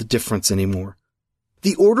couldn't tell the difference anymore.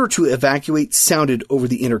 The order to evacuate sounded over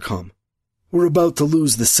the intercom. We're about to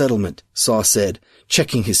lose the settlement, Saw said,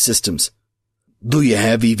 checking his systems. Do you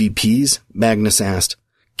have EVPs? Magnus asked.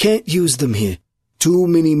 Can't use them here. Too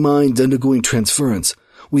many minds undergoing transference.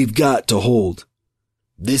 We've got to hold.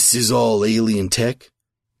 This is all alien tech?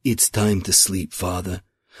 It's time to sleep, Father.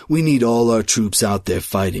 We need all our troops out there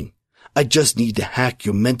fighting. I just need to hack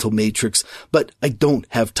your mental matrix, but I don't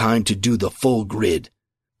have time to do the full grid.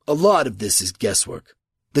 A lot of this is guesswork.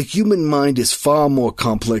 The human mind is far more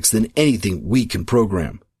complex than anything we can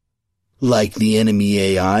program. Like the enemy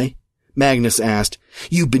AI? Magnus asked.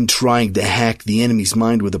 You've been trying to hack the enemy's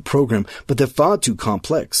mind with a program, but they're far too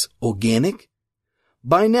complex. Organic?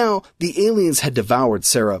 By now, the aliens had devoured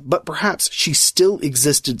Sarah, but perhaps she still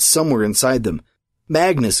existed somewhere inside them.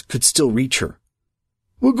 Magnus could still reach her.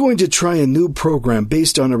 We're going to try a new program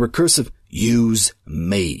based on a recursive... Use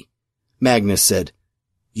me, Magnus said.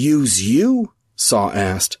 Use you? Saw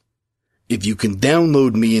asked. If you can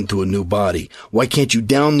download me into a new body, why can't you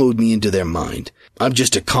download me into their mind? I'm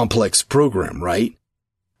just a complex program, right?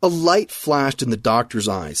 A light flashed in the doctor's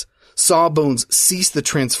eyes. Sawbones ceased the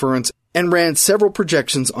transference and ran several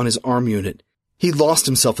projections on his arm unit. He lost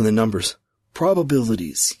himself in the numbers.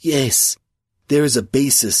 Probabilities, yes. There is a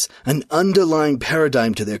basis, an underlying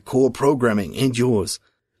paradigm to their core programming and yours.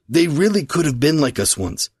 They really could have been like us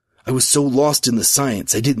once. I was so lost in the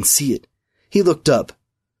science, I didn't see it. He looked up.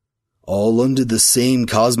 All under the same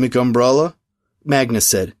cosmic umbrella? Magnus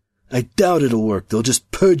said. I doubt it'll work. They'll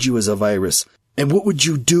just purge you as a virus. And what would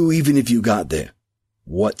you do even if you got there?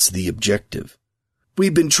 What's the objective?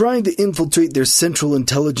 We've been trying to infiltrate their central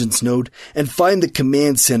intelligence node and find the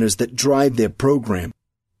command centers that drive their program.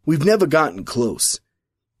 We've never gotten close.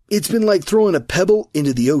 It's been like throwing a pebble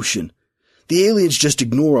into the ocean. The aliens just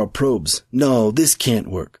ignore our probes. No, this can't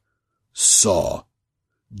work. Saw.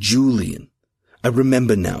 Julian. I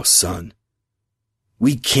remember now, son.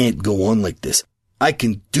 We can't go on like this. I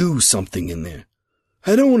can do something in there.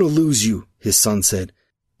 I don't want to lose you, his son said.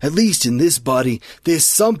 At least in this body, there's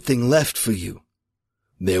something left for you.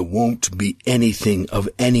 There won't be anything of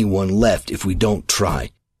anyone left if we don't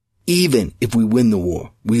try. Even if we win the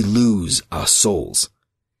war, we lose our souls.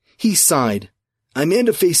 He sighed. I'm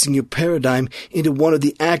interfacing your paradigm into one of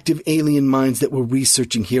the active alien minds that we're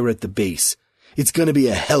researching here at the base. It's going to be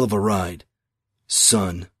a hell of a ride.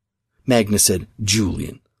 Son, Magnus said,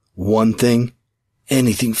 Julian. One thing?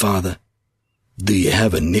 Anything, Father. Do you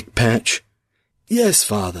have a nick patch? Yes,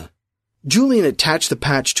 Father. Julian attached the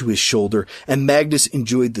patch to his shoulder, and Magnus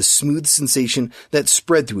enjoyed the smooth sensation that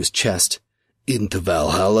spread through his chest. Into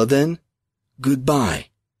Valhalla, then? Goodbye.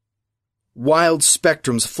 Wild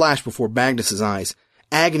spectrums flashed before Magnus's eyes.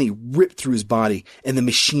 Agony ripped through his body, and the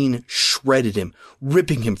machine shredded him,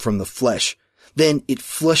 ripping him from the flesh. Then it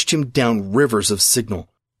flushed him down rivers of signal.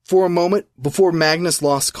 For a moment, before Magnus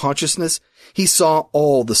lost consciousness, he saw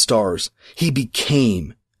all the stars. He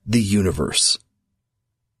became the universe.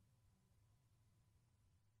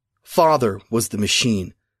 Father was the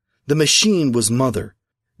machine. The machine was mother.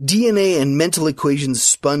 DNA and mental equations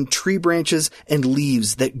spun tree branches and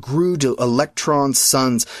leaves that grew to electron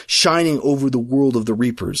suns shining over the world of the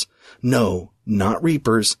Reapers. No, not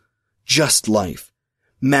Reapers. Just life.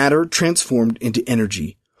 Matter transformed into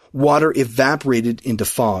energy. Water evaporated into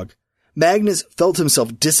fog. Magnus felt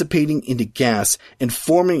himself dissipating into gas and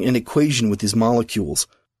forming an equation with his molecules.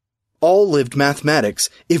 All lived mathematics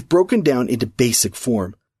if broken down into basic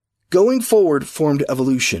form. Going forward formed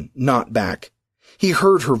evolution, not back. He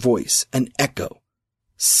heard her voice, an echo.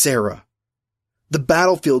 Sarah. The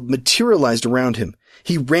battlefield materialized around him.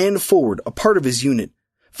 He ran forward, a part of his unit,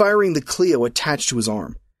 firing the Clio attached to his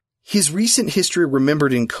arm. His recent history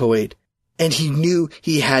remembered in Kuwait, and he knew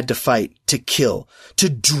he had to fight, to kill, to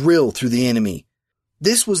drill through the enemy.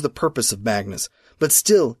 This was the purpose of Magnus, but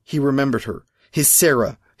still he remembered her, his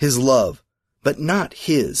Sarah, his love, but not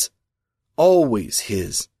his. Always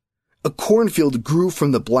his. A cornfield grew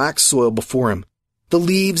from the black soil before him. The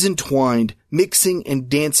leaves entwined, mixing and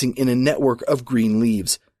dancing in a network of green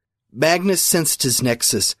leaves. Magnus sensed his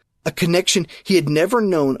nexus, a connection he had never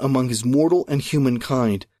known among his mortal and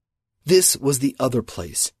humankind. This was the other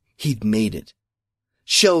place. He'd made it.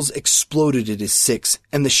 Shells exploded at his six,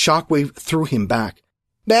 and the shockwave threw him back.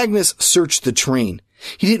 Magnus searched the terrain.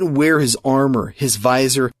 He didn't wear his armor, his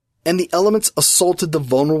visor, and the elements assaulted the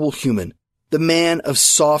vulnerable human, the man of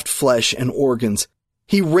soft flesh and organs.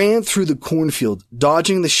 He ran through the cornfield,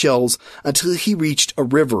 dodging the shells until he reached a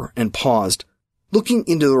river and paused, looking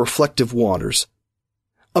into the reflective waters.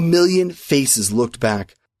 1,000,000 faces looked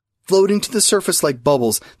back, floating to the surface like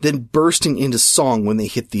bubbles, then bursting into song when they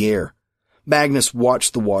hit the air. Magnus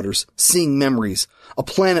watched the waters, seeing memories, a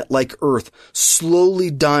planet like Earth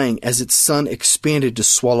slowly dying as its sun expanded to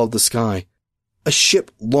swallow the sky. A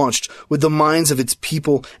ship launched with the minds of its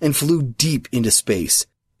people and flew deep into space.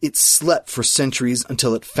 It slept for centuries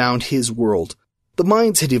until it found his world. The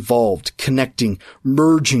minds had evolved, connecting,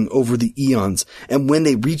 merging over the eons, and when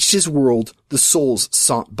they reached his world, the souls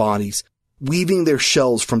sought bodies, weaving their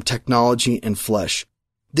shells from technology and flesh.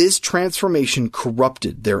 This transformation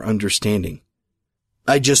corrupted their understanding.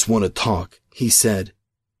 I just want to talk, he said.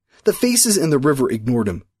 The faces in the river ignored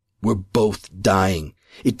him. We're both dying.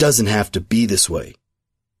 It doesn't have to be this way.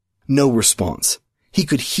 No response. He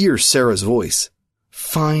could hear Sarah's voice.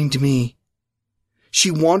 Find me.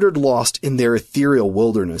 She wandered lost in their ethereal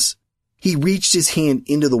wilderness. He reached his hand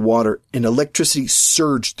into the water and electricity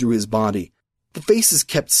surged through his body. The faces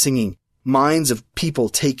kept singing, minds of people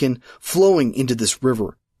taken, flowing into this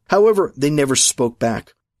river. However, they never spoke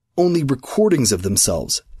back. Only recordings of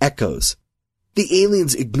themselves, echoes. The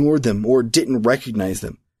aliens ignored them or didn't recognize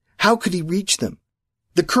them. How could he reach them?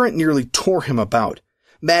 The current nearly tore him about.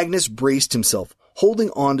 Magnus braced himself,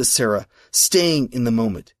 holding on to Sarah, staying in the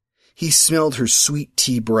moment. He smelled her sweet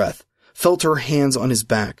tea breath, felt her hands on his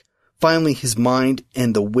back. Finally, his mind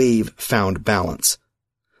and the wave found balance.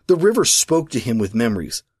 The river spoke to him with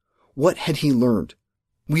memories. What had he learned?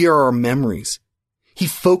 We are our memories. He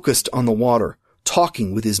focused on the water,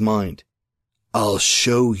 talking with his mind. I'll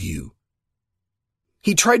show you.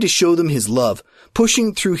 He tried to show them his love,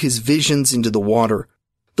 pushing through his visions into the water.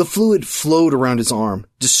 The fluid flowed around his arm,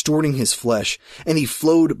 distorting his flesh, and he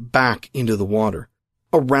flowed back into the water.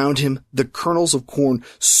 Around him, the kernels of corn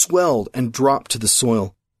swelled and dropped to the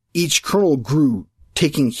soil. Each kernel grew,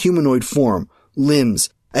 taking humanoid form, limbs,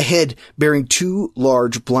 a head bearing two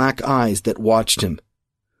large black eyes that watched him.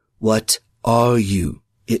 What are you?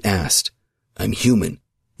 It asked. I'm human.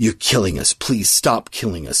 You're killing us. Please stop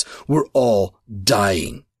killing us. We're all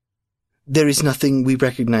dying. There is nothing we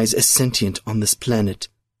recognize as sentient on this planet.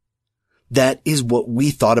 That is what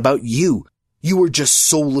we thought about you. You were just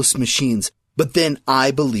soulless machines. But then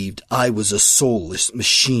I believed I was a soulless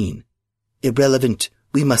machine. Irrelevant.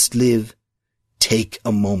 We must live. Take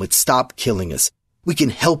a moment. Stop killing us. We can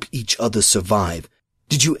help each other survive.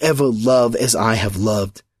 Did you ever love as I have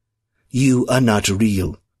loved? You are not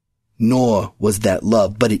real. Nor was that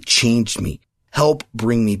love, but it changed me. Help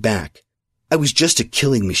bring me back. I was just a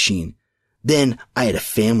killing machine. Then I had a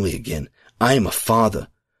family again. I am a father.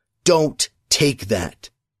 Don't take that.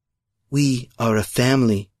 We are a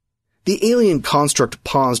family. The alien construct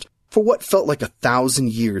paused for what felt like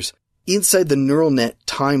 1,000 years. Inside the neural net,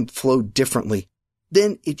 time flowed differently.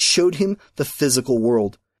 Then it showed him the physical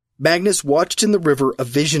world. Magnus watched in the river a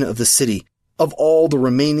vision of the city, of all the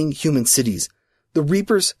remaining human cities. The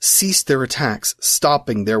Reapers ceased their attacks,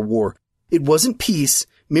 stopping their war. It wasn't peace,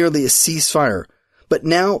 merely a ceasefire, but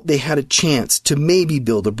now they had a chance to maybe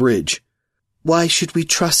build a bridge. Why should we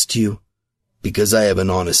trust you? Because I have an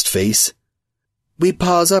honest face. We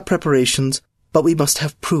pause our preparations, but we must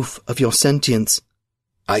have proof of your sentience.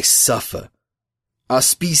 I suffer. Our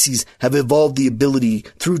species have evolved the ability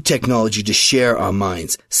through technology to share our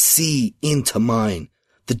minds, see into mine,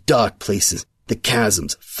 the dark places, the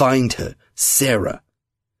chasms, find her, Sarah.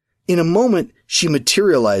 In a moment, she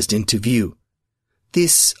materialized into view.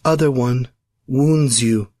 This other one wounds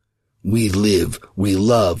you. We live, we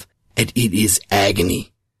love, and it is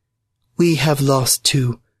agony. We have lost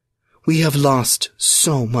too. We have lost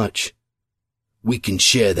so much. We can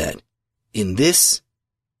share that. In this,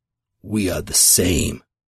 we are the same.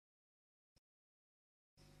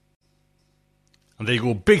 And there you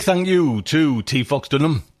go. Big thank you to T. Fox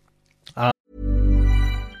Dunham.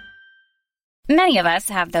 Many of us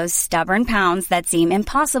have those stubborn pounds that seem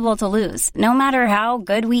impossible to lose, no matter how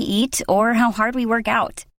good we eat or how hard we work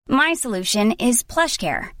out. My solution is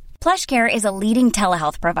PlushCare. PlushCare is a leading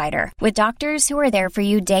telehealth provider with doctors who are there for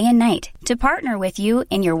you day and night to partner with you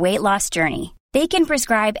in your weight loss journey. They can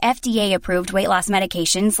prescribe FDA-approved weight loss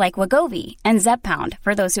medications like Wegovy and Zepbound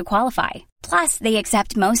for those who qualify. Plus, they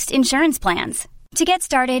accept most insurance plans. To get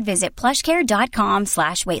started, visit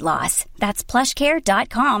plushcare.com/weightloss. That's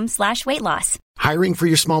plushcare.com/weightloss. Hiring for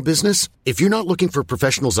your small business? If you're not looking for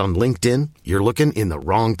professionals on LinkedIn, you're looking in the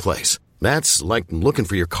wrong place. That's like looking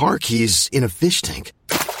for your car keys in a fish tank.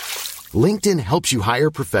 LinkedIn helps you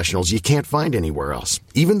hire professionals you can't find anywhere else,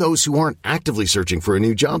 even those who aren't actively searching for a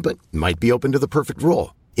new job but might be open to the perfect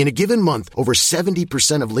role. In a given month, over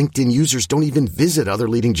 70% of LinkedIn users don't even visit other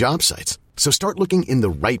leading job sites. So start looking in the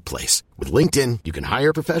right place. With LinkedIn, you can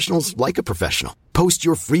hire professionals like a professional. Post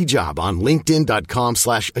your free job on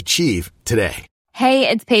linkedin.com/achieve today. Hey,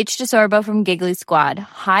 it's Paige DeSorbo from Giggly Squad.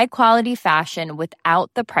 High quality fashion without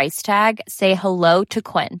the price tag. Say hello to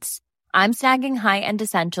Quince. I'm snagging high-end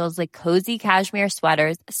essentials like cozy cashmere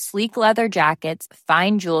sweaters, sleek leather jackets,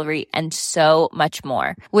 fine jewelry, and so much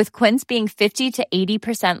more. With Quince being 50 to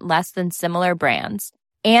 80% less than similar brands.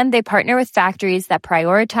 And they partner with factories that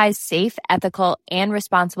prioritize safe, ethical, and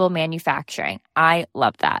responsible manufacturing. I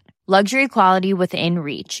love that. Luxury quality within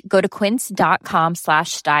reach. Go to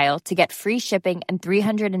quince.com/style to get free shipping and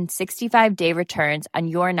 365-day returns on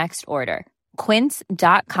your next order.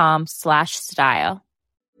 Quince.com/style.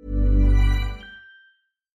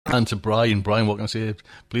 And to Brian, what can I say?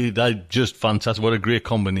 Please, that's just fantastic. What a great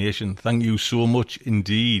combination. Thank you so much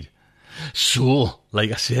indeed. So,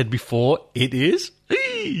 like I said before, it's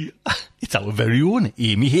our very own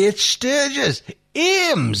Amy H. Sturgis.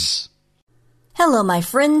 Ames! Hello, my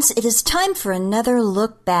friends. It is time for another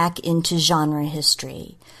look back into genre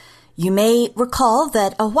history. You may recall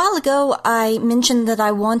that a while ago I mentioned that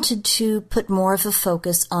I wanted to put more of a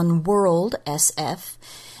focus on world SF,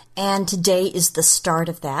 and today is the start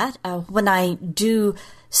of that. When I do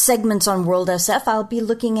segments on World SF, I'll be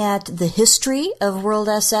looking at the history of World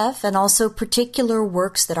SF and also particular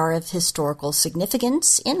works that are of historical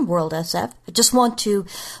significance in World SF. I just want to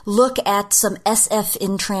look at some SF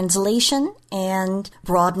in translation and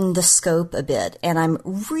broaden the scope a bit. And I'm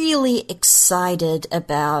really excited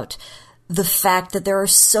about the fact that there are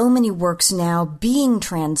so many works now being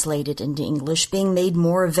translated into English, being made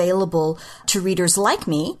more available to readers like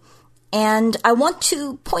me. And I want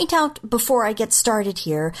to point out, before I get started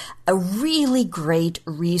here, a really great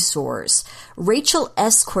resource. Rachel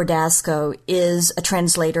S. Cordasco is a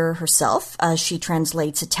translator herself. She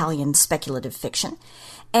translates Italian speculative fiction.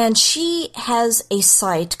 And she has a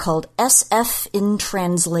site called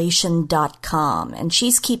sfintranslation.com, and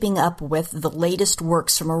she's keeping up with the latest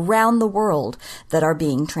works from around the world that are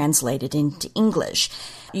being translated into English.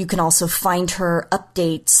 You can also find her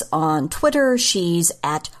updates on Twitter. She's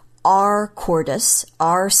at rcordas,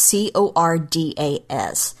 R-C-O-R-D-A-S.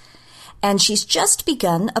 And she's just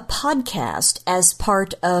begun a podcast as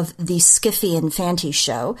part of the Skiffy and Fanty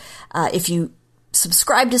show. If you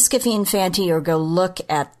subscribe to Skiffy and Fanty or go look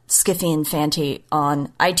at Skiffy and Fanty on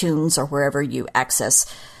iTunes or wherever you access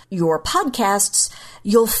your podcasts,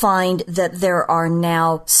 you'll find that there are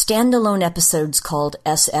now standalone episodes called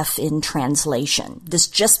SF in Translation. This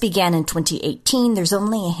just began in 2018. There's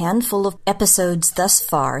only a handful of episodes thus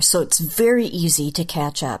far, so it's very easy to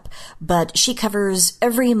catch up. But she covers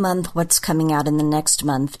every month what's coming out in the next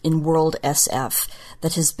month in World SF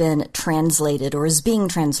that has been translated or is being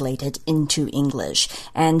translated into English.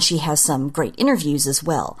 And she has some great interviews as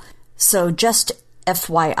well. So just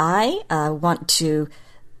FYI, I want to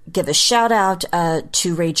give a shout out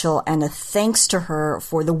to Rachel and a thanks to her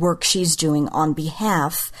for the work she's doing on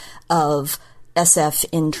behalf of SF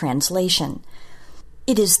in Translation.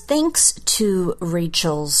 It is thanks to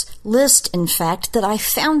Rachel's list, in fact, that I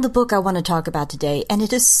found the book I want to talk about today, and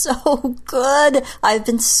it is so good. I've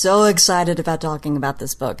been so excited about talking about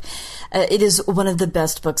this book. It is one of the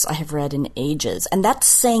best books I have read in ages, and that's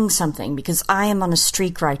saying something because I am on a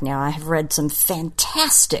streak right now. I have read some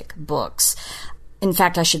fantastic books. In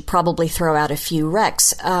fact, I should probably throw out a few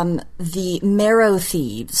recs. The Marrow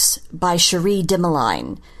Thieves by Cherie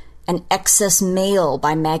Dimaline, An Excess Mail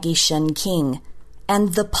by Maggie Shen King,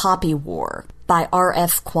 and The Poppy War by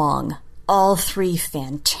R.F. Kuang. All three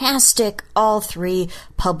fantastic, all three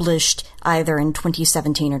published either in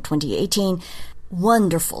 2017 or 2018.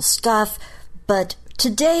 Wonderful stuff. But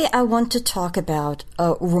today I want to talk about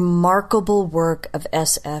a remarkable work of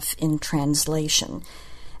SF in translation.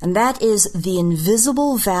 And that is The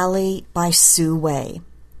Invisible Valley by Su Wei,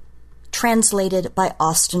 translated by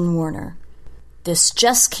Austin Warner. This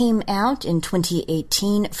just came out in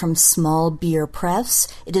 2018 from Small Beer Press.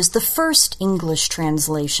 It is the first English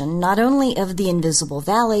translation, not only of The Invisible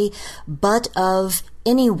Valley, but of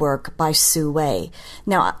any work by Su Wei.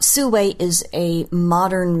 Now, Su Wei is a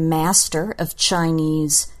modern master of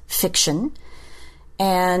Chinese fiction.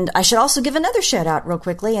 And I should also give another shout out real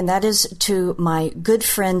quickly, and that is to my good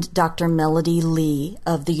friend Dr. Melody Lee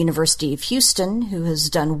of the University of Houston, who has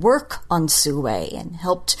done work on Su Wei and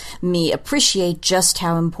helped me appreciate just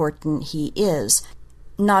how important he is.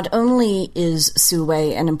 Not only is Su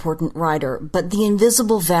Wei an important writer, but The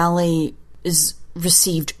Invisible Valley is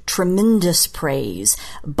received tremendous praise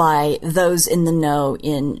by those in the know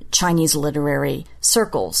in Chinese literary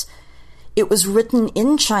circles. It was written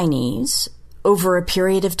in Chinese over a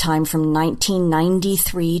period of time from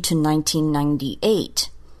 1993 to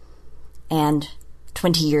 1998. And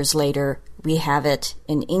 20 years later, we have it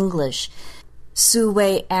in English. Su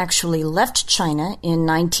Wei actually left China in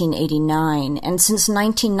 1989, and since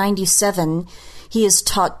 1997, he has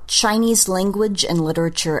taught Chinese language and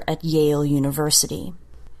literature at Yale University.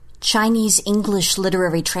 Chinese English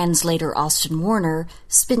literary translator Austin Warner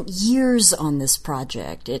spent years on this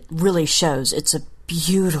project. It really shows. It's a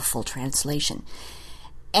beautiful translation,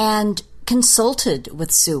 and consulted with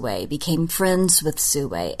Su Wei, became friends with Su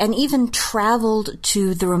Wei, and even traveled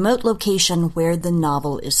to the remote location where the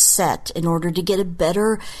novel is set in order to get a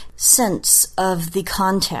better sense of the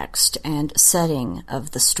context and setting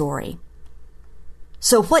of the story.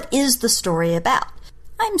 So what is the story about?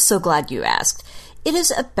 I'm so glad you asked. It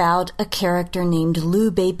is about a character named Liu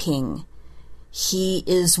Beiping. He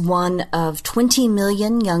is one of 20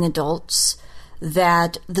 million young adults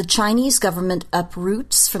that the Chinese government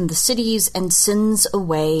uproots from the cities and sends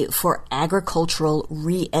away for agricultural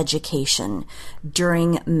re-education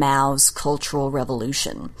during Mao's Cultural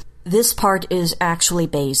Revolution. This part is actually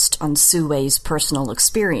based on Su Wei's personal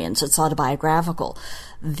experience. It's autobiographical.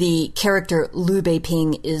 The character Liu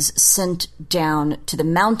Beiping is sent down to the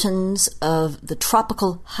mountains of the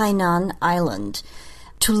tropical Hainan Island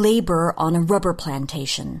to labor on a rubber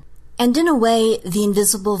plantation. And in a way, The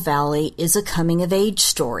Invisible Valley is a coming-of-age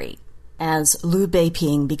story, as Liu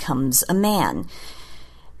Beiping becomes a man.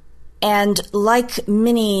 And like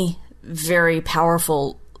many very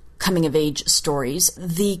powerful coming-of-age stories,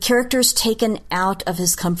 the character's taken out of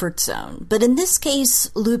his comfort zone. But in this case,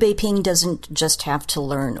 Liu Beiping doesn't just have to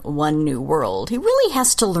learn one new world. He really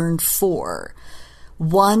has to learn 4.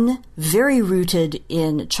 One, very rooted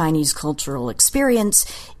in Chinese cultural experience,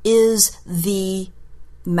 is the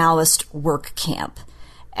Maoist work camp,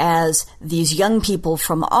 as these young people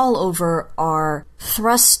from all over are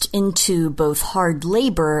thrust into both hard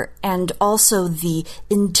labor and also the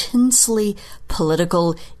intensely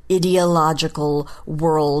political, ideological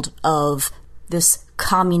world of this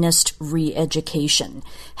communist re-education.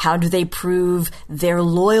 How do they prove their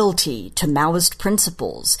loyalty to Maoist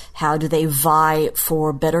principles? How do they vie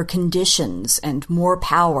for better conditions and more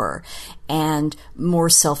power and more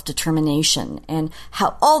self-determination? And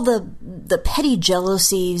how all the petty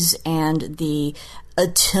jealousies and the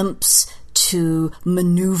attempts to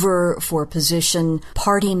maneuver for position,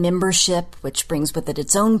 party membership, which brings with it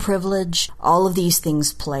its own privilege, all of these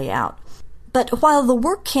things play out. But while the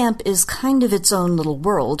work camp is kind of its own little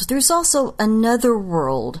world, there's also another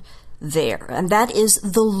world there, and that is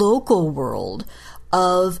the local world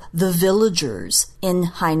of the villagers in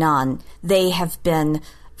Hainan. They have been,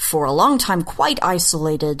 for a long time, quite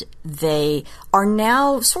isolated. They are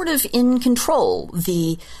now sort of in control.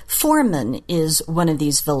 The foreman is one of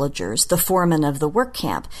these villagers, the foreman of the work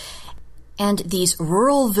camp. And these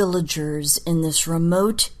rural villagers in this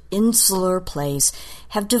remote, insular place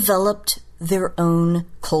have developed their own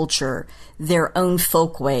culture, their own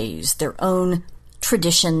folkways, their own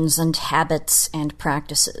traditions and habits and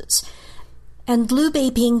practices. And Liu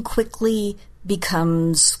Beiping quickly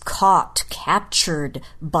becomes captured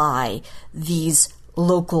by these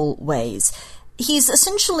local ways. He's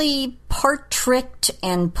essentially part tricked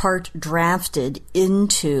and part drafted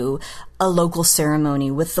into a local ceremony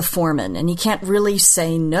with the foreman, and he can't really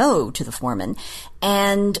say no to the foreman,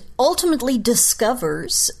 and ultimately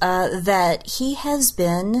discovers that he has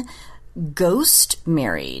been ghost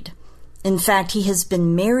married. In fact, he has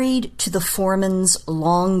been married to the foreman's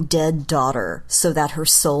long-dead daughter so that her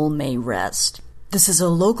soul may rest. This is a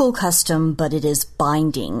local custom, but it is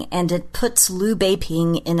binding, and it puts Liu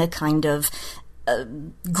Beiping in a kind of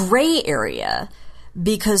gray area,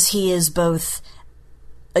 because he is both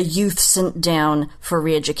a youth sent down for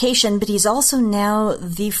re-education, but he's also now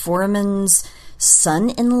the foreman's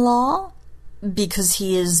son-in-law, because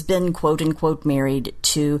he has been quote-unquote married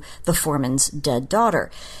to the foreman's dead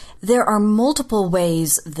daughter. There are multiple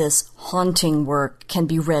ways this haunting work can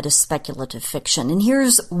be read as speculative fiction, and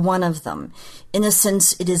here's one of them. In a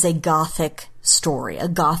sense, it is a Gothic story, a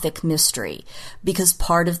Gothic mystery, because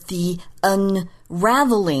part of the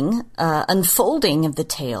unfolding of the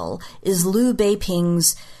tale is Liu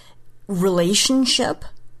Beiping's relationship,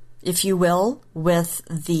 if you will, with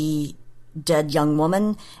the dead young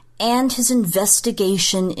woman, and his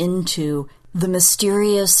investigation into the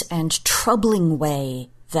mysterious and troubling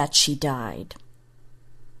way that she died.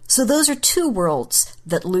 So those are 2 worlds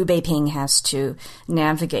that Liu Beiping has to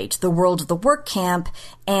navigate, the world of the work camp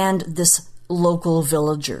and this local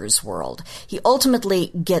villagers' world. He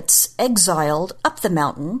ultimately gets exiled up the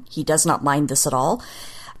mountain. He does not mind this at all.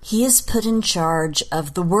 He is put in charge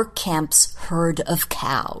of the work camp's herd of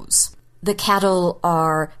cows. The cattle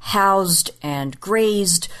are housed and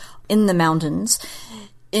grazed in the mountains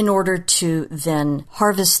in order to then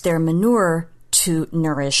harvest their manure to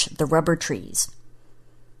nourish the rubber trees.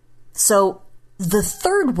 So the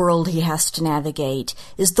third world he has to navigate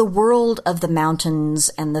is the world of the mountains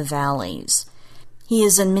and the valleys. He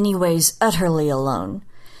is in many ways utterly alone.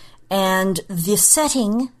 And the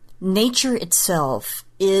setting, nature itself,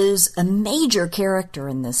 is a major character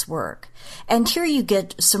in this work. And here you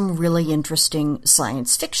get some really interesting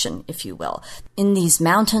science fiction, if you will. In these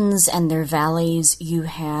mountains and their valleys, you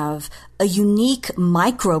have a unique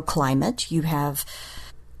microclimate. You have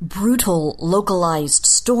brutal localized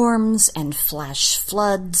storms and flash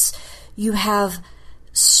floods. You have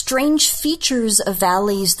strange features of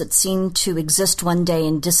valleys that seem to exist one day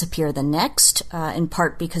and disappear the next, in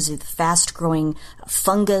part because of the fast-growing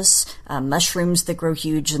fungus, mushrooms that grow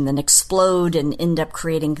huge and then explode and end up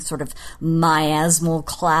creating sort of miasmal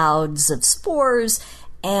clouds of spores,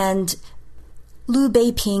 and Liu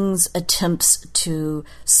Beiping's attempts to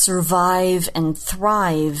survive and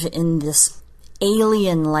thrive in this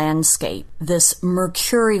alien landscape, this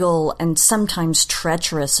mercurial and sometimes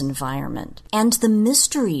treacherous environment, and the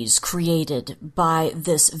mysteries created by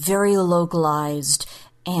this very localized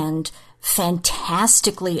and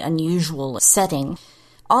fantastically unusual setting.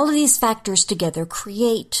 All of these factors together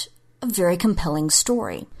create a very compelling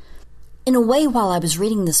story. In a way, while I was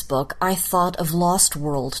reading this book, I thought of Lost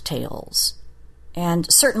World tales.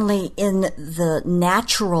 And certainly in the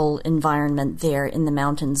natural environment there in the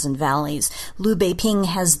mountains and valleys, Liu Beiping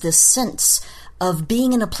has this sense of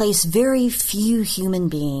being in a place very few human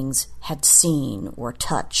beings had seen or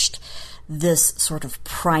touched, this sort of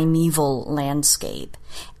primeval landscape,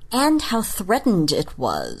 and how threatened it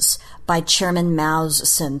was by Chairman Mao's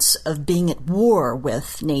sense of being at war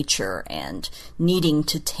with nature and needing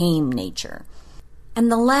to tame nature.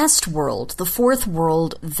 And the last world, the fourth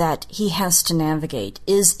world that he has to navigate,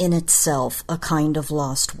 is in itself a kind of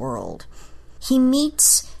lost world. He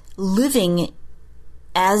meets living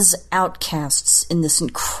as outcasts in this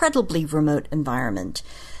incredibly remote environment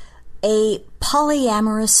a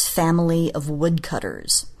polyamorous family of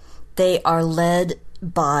woodcutters. They are led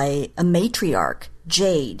by a matriarch,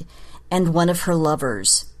 Jade, and one of her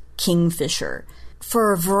lovers, Kingfisher.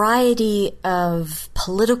 For a variety of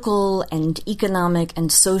political and economic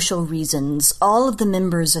and social reasons, all of the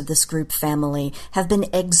members of this group family have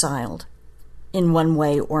been exiled in one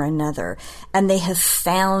way or another, and they have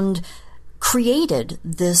created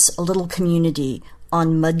this little community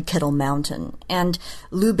on Mudkettle Mountain. And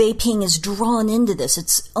Liu Beiping is drawn into this.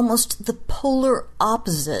 It's almost the polar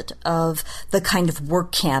opposite of the kind of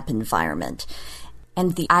work camp environment.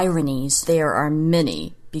 And the ironies, there are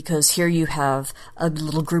many, because here you have a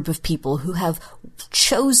little group of people who have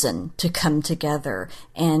chosen to come together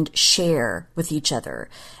and share with each other.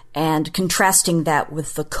 And contrasting that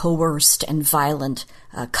with the coerced and violent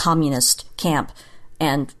communist camp,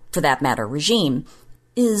 and for that matter, regime,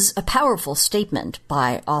 is a powerful statement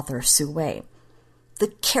by author Su Wei. The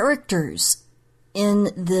characters in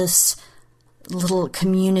this little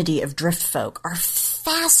community of drift folk are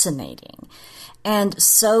fascinating, and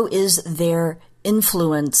so is their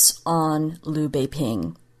influence on Liu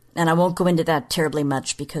Beiping. And I won't go into that terribly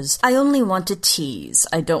much because I only want to tease,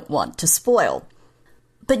 I don't want to spoil.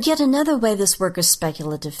 But yet another way this work is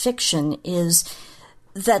speculative fiction is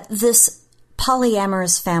that this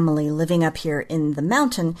polyamorous family living up here in the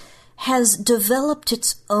mountain has developed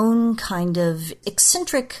its own kind of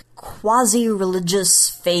eccentric, quasi-religious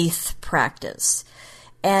faith practice.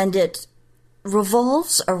 And it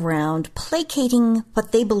revolves around placating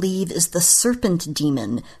what they believe is the serpent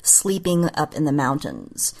demon sleeping up in the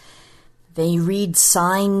mountains. They read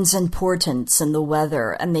signs and portents in the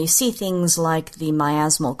weather, and they see things like the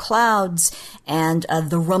miasmal clouds and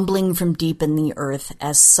the rumbling from deep in the earth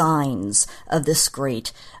as signs of this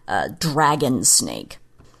great dragon snake.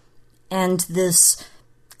 And this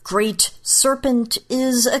great serpent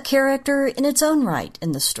is a character in its own right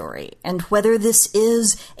in the story. And whether this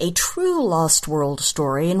is a true Lost World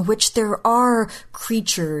story in which there are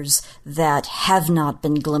creatures that have not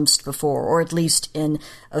been glimpsed before, or at least in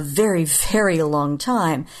a very, very long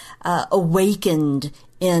time, awakened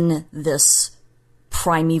in this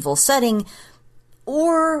primeval setting,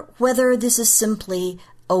 or whether this is simply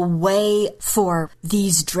a way for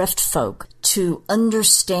these drift folk to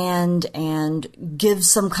understand and give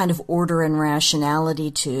some kind of order and rationality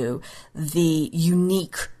to the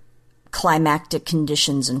unique climactic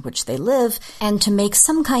conditions in which they live, and to make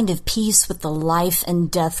some kind of peace with the life and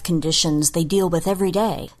death conditions they deal with every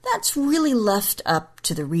day. That's really left up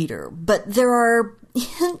to the reader, but there are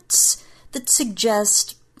hints that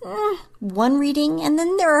suggest one reading, and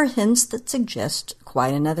then there are hints that suggest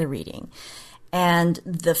quite another reading. And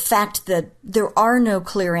the fact that there are no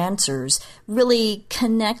clear answers really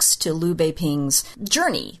connects to Liu Beiping's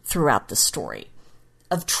journey throughout the story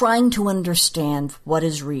of trying to understand what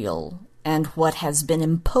is real and what has been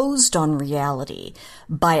imposed on reality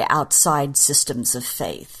by outside systems of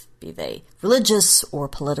faith, be they religious or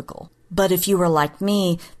political. But if you are like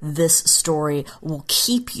me, this story will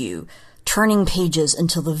keep you turning pages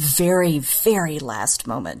until the very, very last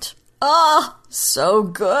moment. Ah, so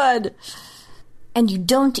good! And you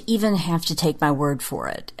don't even have to take my word for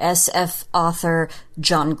it. SF author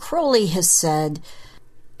John Crowley has said,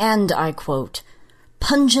 and I quote,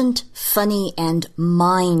 "Pungent, funny, and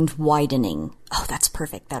mind-widening." Oh, that's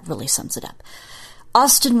perfect. That really sums it up.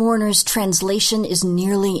 Austin Warner's translation is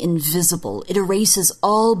nearly invisible. It erases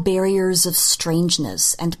all barriers of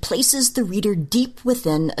strangeness and places the reader deep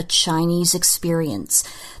within a Chinese experience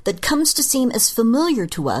that comes to seem as familiar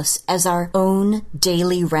to us as our own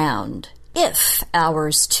daily round. If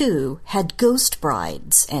ours, too, had ghost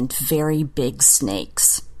brides and very big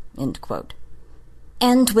snakes. End quote.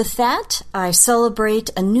 And with that, I celebrate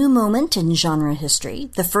a new moment in genre history,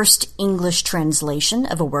 the first English translation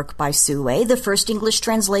of a work by Sue Wei, the first English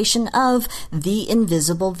translation of The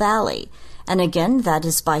Invisible Valley. And again, that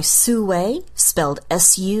is by Sue Wei, spelled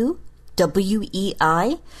S-U-W-E-I,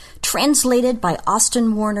 translated by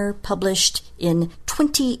Austin Warner, published in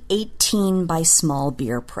 2018 by Small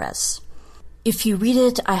Beer Press. If you read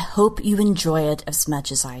it, I hope you enjoy it as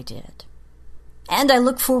much as I did. And I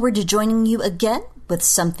look forward to joining you again with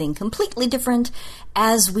something completely different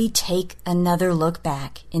as we take another look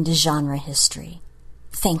back into genre history.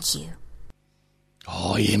 Thank you.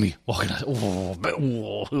 Oh, Amy, what can I...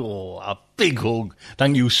 a big hug.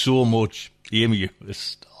 Thank you so much, Amy.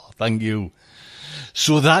 Thank you.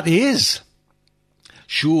 So that is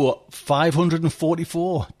show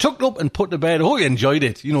 544. Tucked up and put to bed. I hope you enjoyed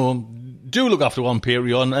it. You know, do look after on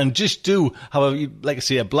Patreon and just do have a, like I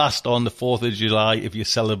say, a blast on the 4th of July if you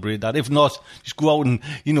celebrate that. If not, just go out and,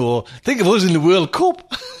 you know, think of us in the World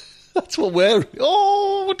Cup. That's what we're...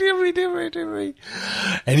 Oh, dearie.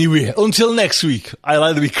 Anyway, until next week, I'll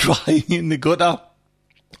either be crying in the gutter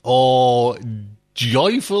or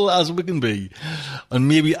joyful as we can be. And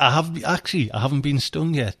maybe I haven't been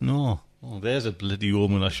stung yet. No. Oh, there's a bloody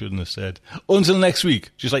omen I shouldn't have said. Until next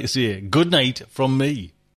week, just like to say, good night from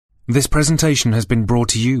me. This presentation has been brought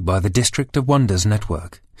to you by the District of Wonders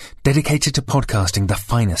Network, dedicated to podcasting the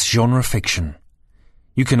finest genre fiction.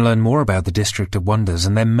 You can learn more about the District of Wonders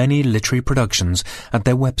and their many literary productions at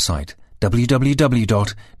their website,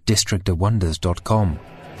 www.districtofwonders.com.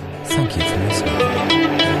 Thank you for listening.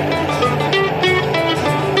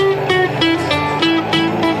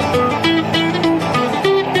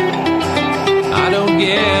 I don't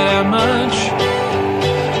get out much.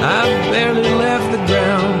 I've barely left the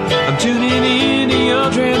ground. I'm tuning into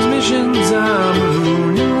your transmissions. I'm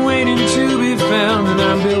mooning, waiting to be found, and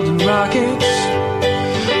I'm building rockets,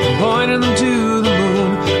 pointing them to the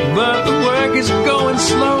moon. But the work is going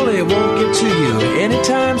slowly. It won't get to you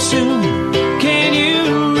anytime soon. Can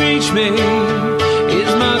you reach me?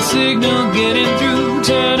 Is my signal getting through?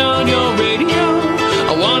 Turn on your radio.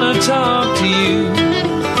 I wanna talk to you.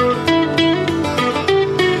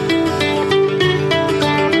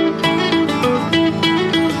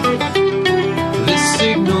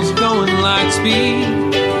 Speed.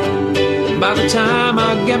 By the time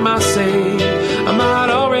I get my say, I might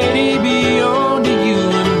already be on to you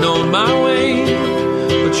and on my way.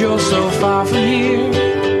 But you're so far from here,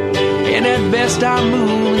 and at best I'm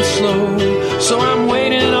moving slow. So I'm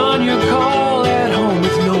waiting on your call at home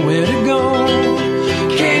with nowhere to go.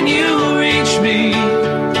 Can you reach me?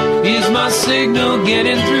 Is my signal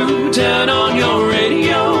getting through? Turn on your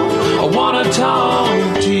radio. I wanna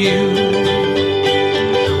talk to you.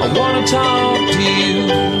 I wanna talk to you.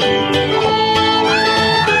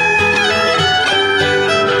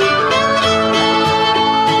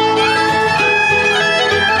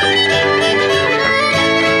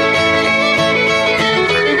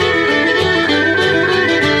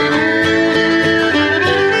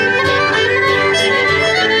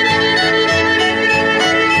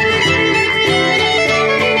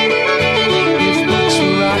 If books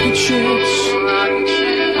were rocket ships,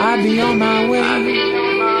 I'd be on my way.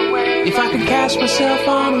 If I could cast myself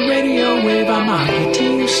on a radio wave, I might get to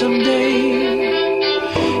you someday.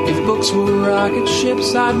 If books were rocket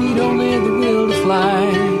ships, I'd need only the will to fly.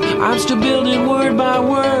 I'm still building word by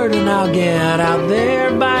word, and I'll get out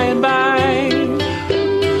there by and by.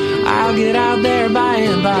 I'll get out there by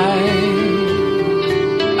and by.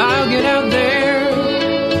 I'll get out there.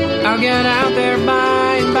 I'll get out there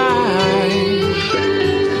by and by.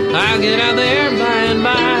 I'll get out there by